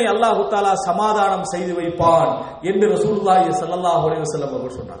பிரச்சனை அல்லாஹு தஆலா சமாதானம் செய்து வைப்பான் என்று ரசூலுல்லாஹி ஸல்லல்லாஹு அலைஹி வஸல்லம்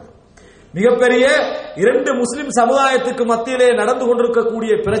அவர்கள் சொன்னார்கள். மிகப்பெரிய 2 முஸ்லிம் சமுதாயத்துக்கு மத்தியிலே நடந்து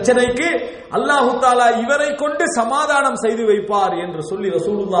கொண்டிருக்கக்கூடிய பிரச்சனைக்கு அல்லாஹு தஆலா இவரை கொண்டு சமாதானம் செய்து வைப்பார் என்று சொல்லி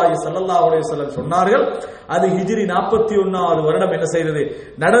ரசூலுல்லாஹி ஸல்லல்லாஹு அலைஹி வஸல்லம் சொன்னார்கள். அது ஹிஜ்ரி 41வது வருடம் என்ன செய்தது,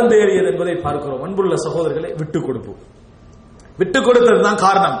 நடந்தேறியது என்பதை பார்க்கிறோம். அன்புள்ள சகோதரர்களை, விட்டுக் கொடுப்பு, விட்டுக் கொடுத்ததுதான்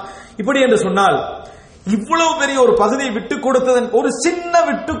காரணம். இப்படி என்று சொன்னால் இவ்வளவு பெரிய ஒரு பகுதியை விட்டுக் கொடுத்ததன் ஒரு சின்ன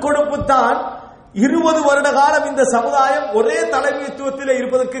விட்டுக் கொடுப்பு தான் 20 வருட காலம் இந்த சமுதாயம் ஒரே தலைமைத்துவத்தில்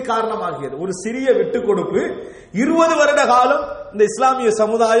இருப்பதற்கு காரணமாகியது. ஒரு சிறிய விட்டுக் கொடுப்பு 20 வருட காலம் இந்த இஸ்லாமிய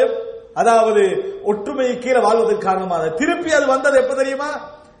சமுதாயம் அதாவது ஒற்றுமை கீழே வாழ்வதற்கு காரணமாக. திருப்பி அது வந்தது எப்ப தெரியுமா?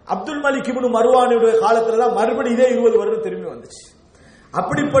 அப்துல் மலிக் இப்னு மர்வானுடைய காலத்துல தான் மறுபடியும் இதே 20 வருடம் திரும்பி வந்துச்சு.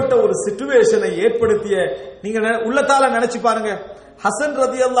 அப்படிப்பட்ட ஒரு சிச்சுவேஷனை ஏற்படுத்திய நீங்க உள்ளத்தால நினைச்சு பாருங்க. ஹசன்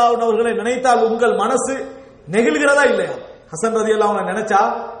ரலியல்லாஹு அன்ஹு அவர்களை நினைத்தால் உங்கள் மனசு நெகிழ்கிறதா இல்லையா? ஹசன் ரலியல்லாஹு அன்ஹு நினைச்சா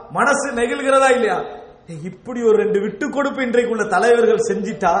மனசு நெகிழ்கிறதா இல்லையா? இப்படி ஒரு 2 விட்டு கொடுப்பு இன்றைக்கு உள்ள தலைவர்கள்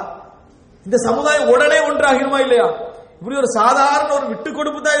செஞ்சிட்டா இந்த சமுதாயம் உடனே ஒன்றாகிருமா இல்லையா? இப்படி ஒரு சாதாரண ஒரு விட்டு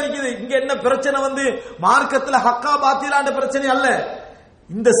கொடுப்பு தான் இருக்குது. இங்க என்ன பிரச்சனை வந்து மார்க்கத்துல ஹக்கா பாத்திலான பிரச்சனை அல்ல.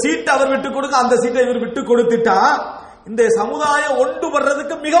 இந்த சீட்டை அவர் விட்டு கொடுக்க, அந்த சீட்டை இவர் விட்டு கொடுத்துட்டா இந்த சமுதாயம் ஒன்று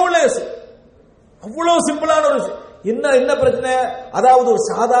வர்றதுக்கு மிகவும் லேசு. அவ்வளவு சிம்பிளான ஒரு என்ன பிரச்சனை? அதாவது ஒரு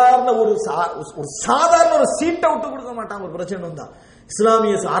சாதாரண ஒரு சீட்டை விட்டு கொடுக்க மாட்டாங்க. ஒரு பிரச்சனை வந்தா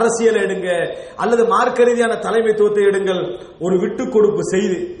இஸ்லாமிய அரசியலை எடுங்க அல்லது மார்க்க ரீதியான தலைமைத்துவத்தை எடுங்கள், ஒரு விட்டு கொடுப்பு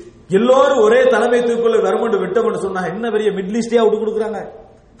செய்து எல்லோரும் ஒரே தலைமைத்துவக்குள்ள வருமண்டு விட்டோம்னு சொன்னா என்ன பெரிய மிடில் ஈஸ்டியா விட்டு கொடுக்குறாங்க.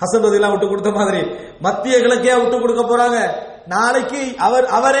 ஹசன் ரலியல்லாஹு விட்டு கொடுத்த மாதிரி மத்திய கிழக்கையா விட்டு கொடுக்க போறாங்க. நாளைக்கு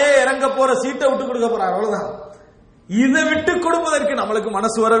அவரே இறங்க போற சீட்டை விட்டு கொடுக்க போறாங்க. அவ்வளவுதான். இதை விட்டு கொடுப்பதற்கு நம்மளுக்கு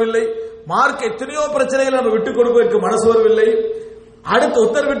மனசு வரவில்லை. மார்க்க எத்தனையோ பிரச்சனைகளை நம்ம விட்டு கொடுப்பதற்கு மனசு வரவில்லை. அடுத்த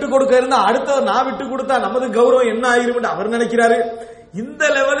ஒருத்தர் விட்டு கொடுக்க இருந்தா அடுத்தவர் நான் விட்டு கொடுத்தா நமது கௌரவம் என்ன ஆகிரும் அவர் நினைக்கிறாரு. இந்த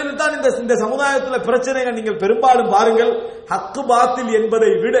லெவலில் தான் இந்த சமுதாயத்தில் பிரச்சனைகள் நீங்கள் பெரும்பாலும் பாருங்கள். ஹக்கு பாத்தில்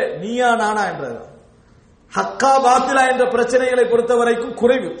என்பதை விட நீயா நானா என்றது, ஹக்கா பாத்திலா என்ற பிரச்சனைகளை பொறுத்த வரைக்கும்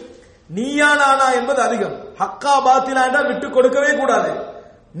குறைவு, நீயா நானா என்பது அதிகம். ஹக்கா பாத்திலா என்றால் விட்டு கொடுக்கவே கூடாது.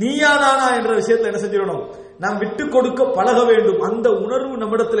 நீயா நானா என்ற விஷயத்தை என்ன செஞ்சிடணும், நாம் விட்டு கொடுக்க பழக வேண்டும். அந்த உணர்வு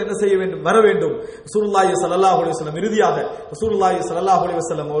நம்மிடத்தில் என்ன செய்ய வேண்டும், வர வேண்டும். ரசூலுல்லாஹி ஸல்லல்லாஹு அலைஹி வஸல்லம் இறுதியாக ரசூலுல்லாஹி ஸல்லல்லாஹு அலைஹி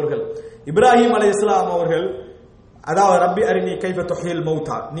வஸல்லம் அவர்கள் இப்ராஹிம் அலைஹிஸ்ஸலாம் அவர்கள் அதாவது ரப்பி அரினி கைஃப துஹ்யில்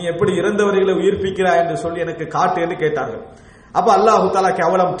மௌதா, நீ எப்படி இறந்தவர்களை உயிர்ப்பிக்கிறாய் என்று சொல்லி எனக்கு காட்டு என்று கேட்டார்கள். அப்ப அல்லாஹ் தஆலா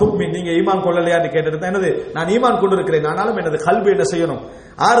அவலம் துக்மின், நீங்க ஈமான் கொள்ளலையா என்று கேட்டது. என்னது, நான் ஈமான் கொண்டிருக்கிறேன், ஆனாலும் எனது கல்வி என்ன செய்யணும்,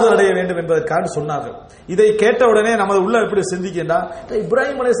 ஆறுதல் அடைய வேண்டும் என்பதற்காக சொன்னார்கள். இதை கேட்ட உடனே நமது உள்ள எப்படி சிந்திக்கின்றா,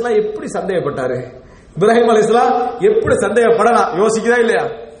 இப்ராஹிம் அலைஹிஸ்ஸலாம் எப்படி சந்தேகப்பட்டாரு, இப்ராஹிம் அலைஹிஸ்ஸலாம் எப்படி சந்தேகப்படலாம், யோசிக்கிறா இல்லையா?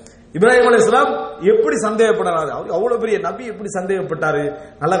 இப்ராஹிம் அலைஹிஸ்ஸலாம் எப்படி சந்தேகப்படலாம், அவ்வளவு பெரிய நபி எப்படி சந்தேகப்பட்டாரு?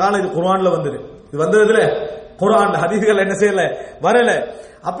 நல்ல காலம் இது குர்ஆன்ல வந்தது, இது வந்ததுல குர்ஆன் ஹதீஸ்கள் என்ன செய்யல, வரல.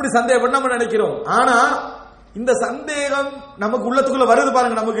 அப்படி சந்தேகப்பட நம்ம நினைக்கிறோம். ஆனா இந்த சந்தேகம் நமக்கு உள்ளத்துக்குள்ள வருது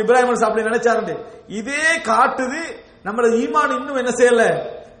பாருங்க, நமக்கு இப்ராஹிம் அலைஹிஸ்ஸலாம் அப்படி நினைச்சாரு. இதே காட்டுது நம்மளோட ஈமான் இன்னும் என்ன செய்யல,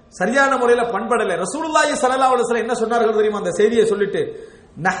 சரியான முறையில பண்படல. ரசூலுல்லாஹி ஸல்லல்லாஹு அலைஹி வஸல்லம் என்ன சொன்னார்கள் தெரியுமா? அந்த செய்தியை சொல்லிட்டு,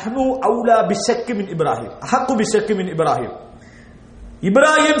 நஹ்னு அவுலா பிஷக்கி மின் இப்ராஹிம், அஹக்கு பிஷக்கி மின் இப்ராஹிம்.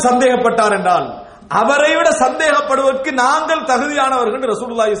 இப்ராஹிம் சந்தேகப்பட்டார் என்றால் அவரை விட சந்தேகப்படுவதற்கு நாங்கள் தகுதியானவர்கள்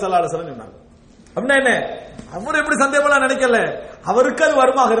ரசூலுல்லாஹி ஸல்லல்லாஹு அலைஹி வஸல்லம் சொன்னாங்க. அப்படின்னா என்ன, அவர் எப்படி சந்தேகப்படலாம் நினைக்கல, அவருக்கு அது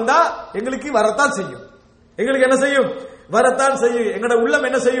வருமாக இருந்தா எங்களுக்கு வரத்தான் செய்யும், எங்களுக்கு என்ன செய்யும், வரத்தான் செய்யும், எங்களோட உள்ளம்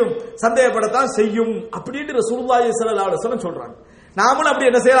என்ன செய்யும், சந்தேகப்படத்தான் செய்யும் அப்படின்னு ரசூலுல்லாஹி ஸல்லல்லாஹு அலைஹி வஸல்லம் சொல்றாங்க. நாமளும் அப்படி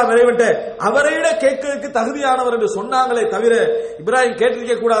என்ன செய்யலாம், இறைவன்ட்ட அவரை விட கேட்கிறதுக்கு தகுதியானவர் என்று சொன்னாங்களே தவிர இப்ராஹிம்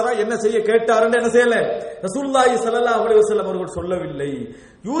கேட்டிருக்க கூடாதா, என்ன செய்ய கேட்டாருன்னு என்ன செய்யல ரசூலுல்லாஹி ஸல்லல்லாஹு அலைஹி வஸல்லம் அவர்கள் சொல்லவில்லை.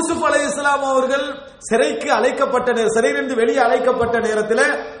 யூசுப் அலைஹிஸ்ஸலாம் அவர்கள் சிறைக்கு அழைக்கப்பட்ட சிறையிலிருந்து வெளியே அழைக்கப்பட்ட நேரத்தில்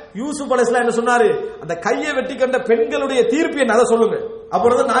யூசுப் அலைஹிஸ்ஸலாம் என்ன சொன்னாரு, அந்த கையை வெட்டி கண்ட பெண்களுடைய தீர்ப்பு என்ன, அதை சொல்லுங்க,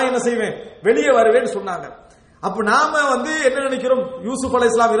 அப்பொழுது நான் என்ன செய்வேன், வெளியே வருவேன்னு சொன்னாங்க. அப்ப நாம என்ன நினைக்கிறோம், யூசுப்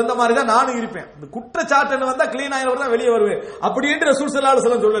அலைஹிஸ்ஸலாம் இருந்த மாதிரி தான் நானும் இருப்பேன், இந்த குற்றச்சாட்டு வந்தா கிளீன் ஆயிரவர் தான் வெளியே வருவேன் அப்படி என்று ரசூல் ஸல்லல்லாஹு அலைஹி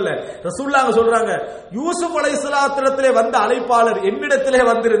வஸல்லம் சொல்லல. ரசூலுல்லாஹ் சொல்றாங்க, யூசுப் அலைஹிஸ்ஸலாத்திடத்திலே வந்த அழைப்பாளர் என்னிடத்திலே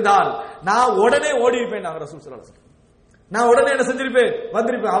வந்திருந்தால் நான் உடனே ஓடி இருப்பேன். நாங்க ரசூல் ஸல்லல்லாஹு அலைஹி வஸல்லம் நான் உடனே என்ன செஞ்சிருப்பேன்,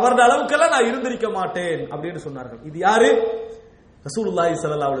 வந்திருப்பேன், அவருடைய அளவுக்கெல்லாம் நான் இருந்திருக்க மாட்டேன் அப்படின்னு சொன்னார்கள். இது யாரு, ரசூலுல்லாஹி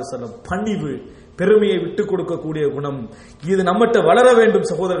ஸல்லல்லாஹு அலைஹி வஸல்லம். பணிவு, பெருமையை விட்டு கொடுக்கக்கூடிய குணம், இது நம்மகிட்ட வளர வேண்டும்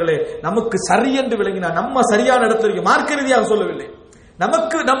சகோதரர்களே. நமக்கு சரி என்று விளங்கினா நம்ம சரியான இடத்துல இருக்க, மார்க்க ரீதியாக சொல்லவில்லை,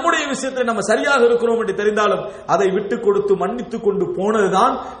 நமக்கு நம்முடைய விஷயத்தில் நம்ம சரியாக இருக்கிறோம் என்று தெரிந்தாலும் அதை விட்டு கொடுத்து மன்னித்து கொண்டு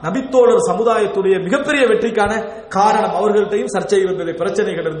போனதுதான் நபித்தோழர் சமுதாயத்துடைய மிகப்பெரிய வெற்றிக்கான காரணம். அவர்கள்ட்டையும் சர்ச்சை இருந்தது,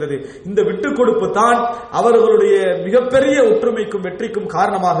 பிரச்சனைகள் இருந்தது. இந்த விட்டு கொடுப்பு தான் அவர்களுடைய மிகப்பெரிய ஒற்றுமைக்கும் வெற்றிக்கும்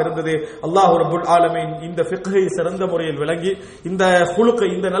காரணமாக இருந்தது. அல்லாஹ் ரப்பல் ஆலமீன் இந்த ஃபிக்ஹை சிறந்த முறையில் விளங்கி இந்த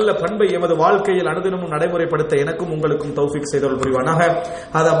குலுக்கை, இந்த நல்ல பண்பை எமது வாழ்க்கையில் அனுதினமும் நடைமுறைப்படுத்த எனக்கும் உங்களுக்கும் தௌஃபீக் செய்தருள் புரிவானாக.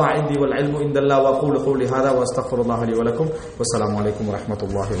 ஹதா மா இன்தி வல் இல்மு இன்தல்லாஹ் வ அகூலு கௌலி ஹதா வ அஸ்தக்ஃபிருல்லாஹ் லி வ லக்கும். வஸ்ஸலாமு அலைக்கும்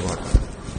வரஹ்மத்துல்லாஹி வபரகாத்துஹு.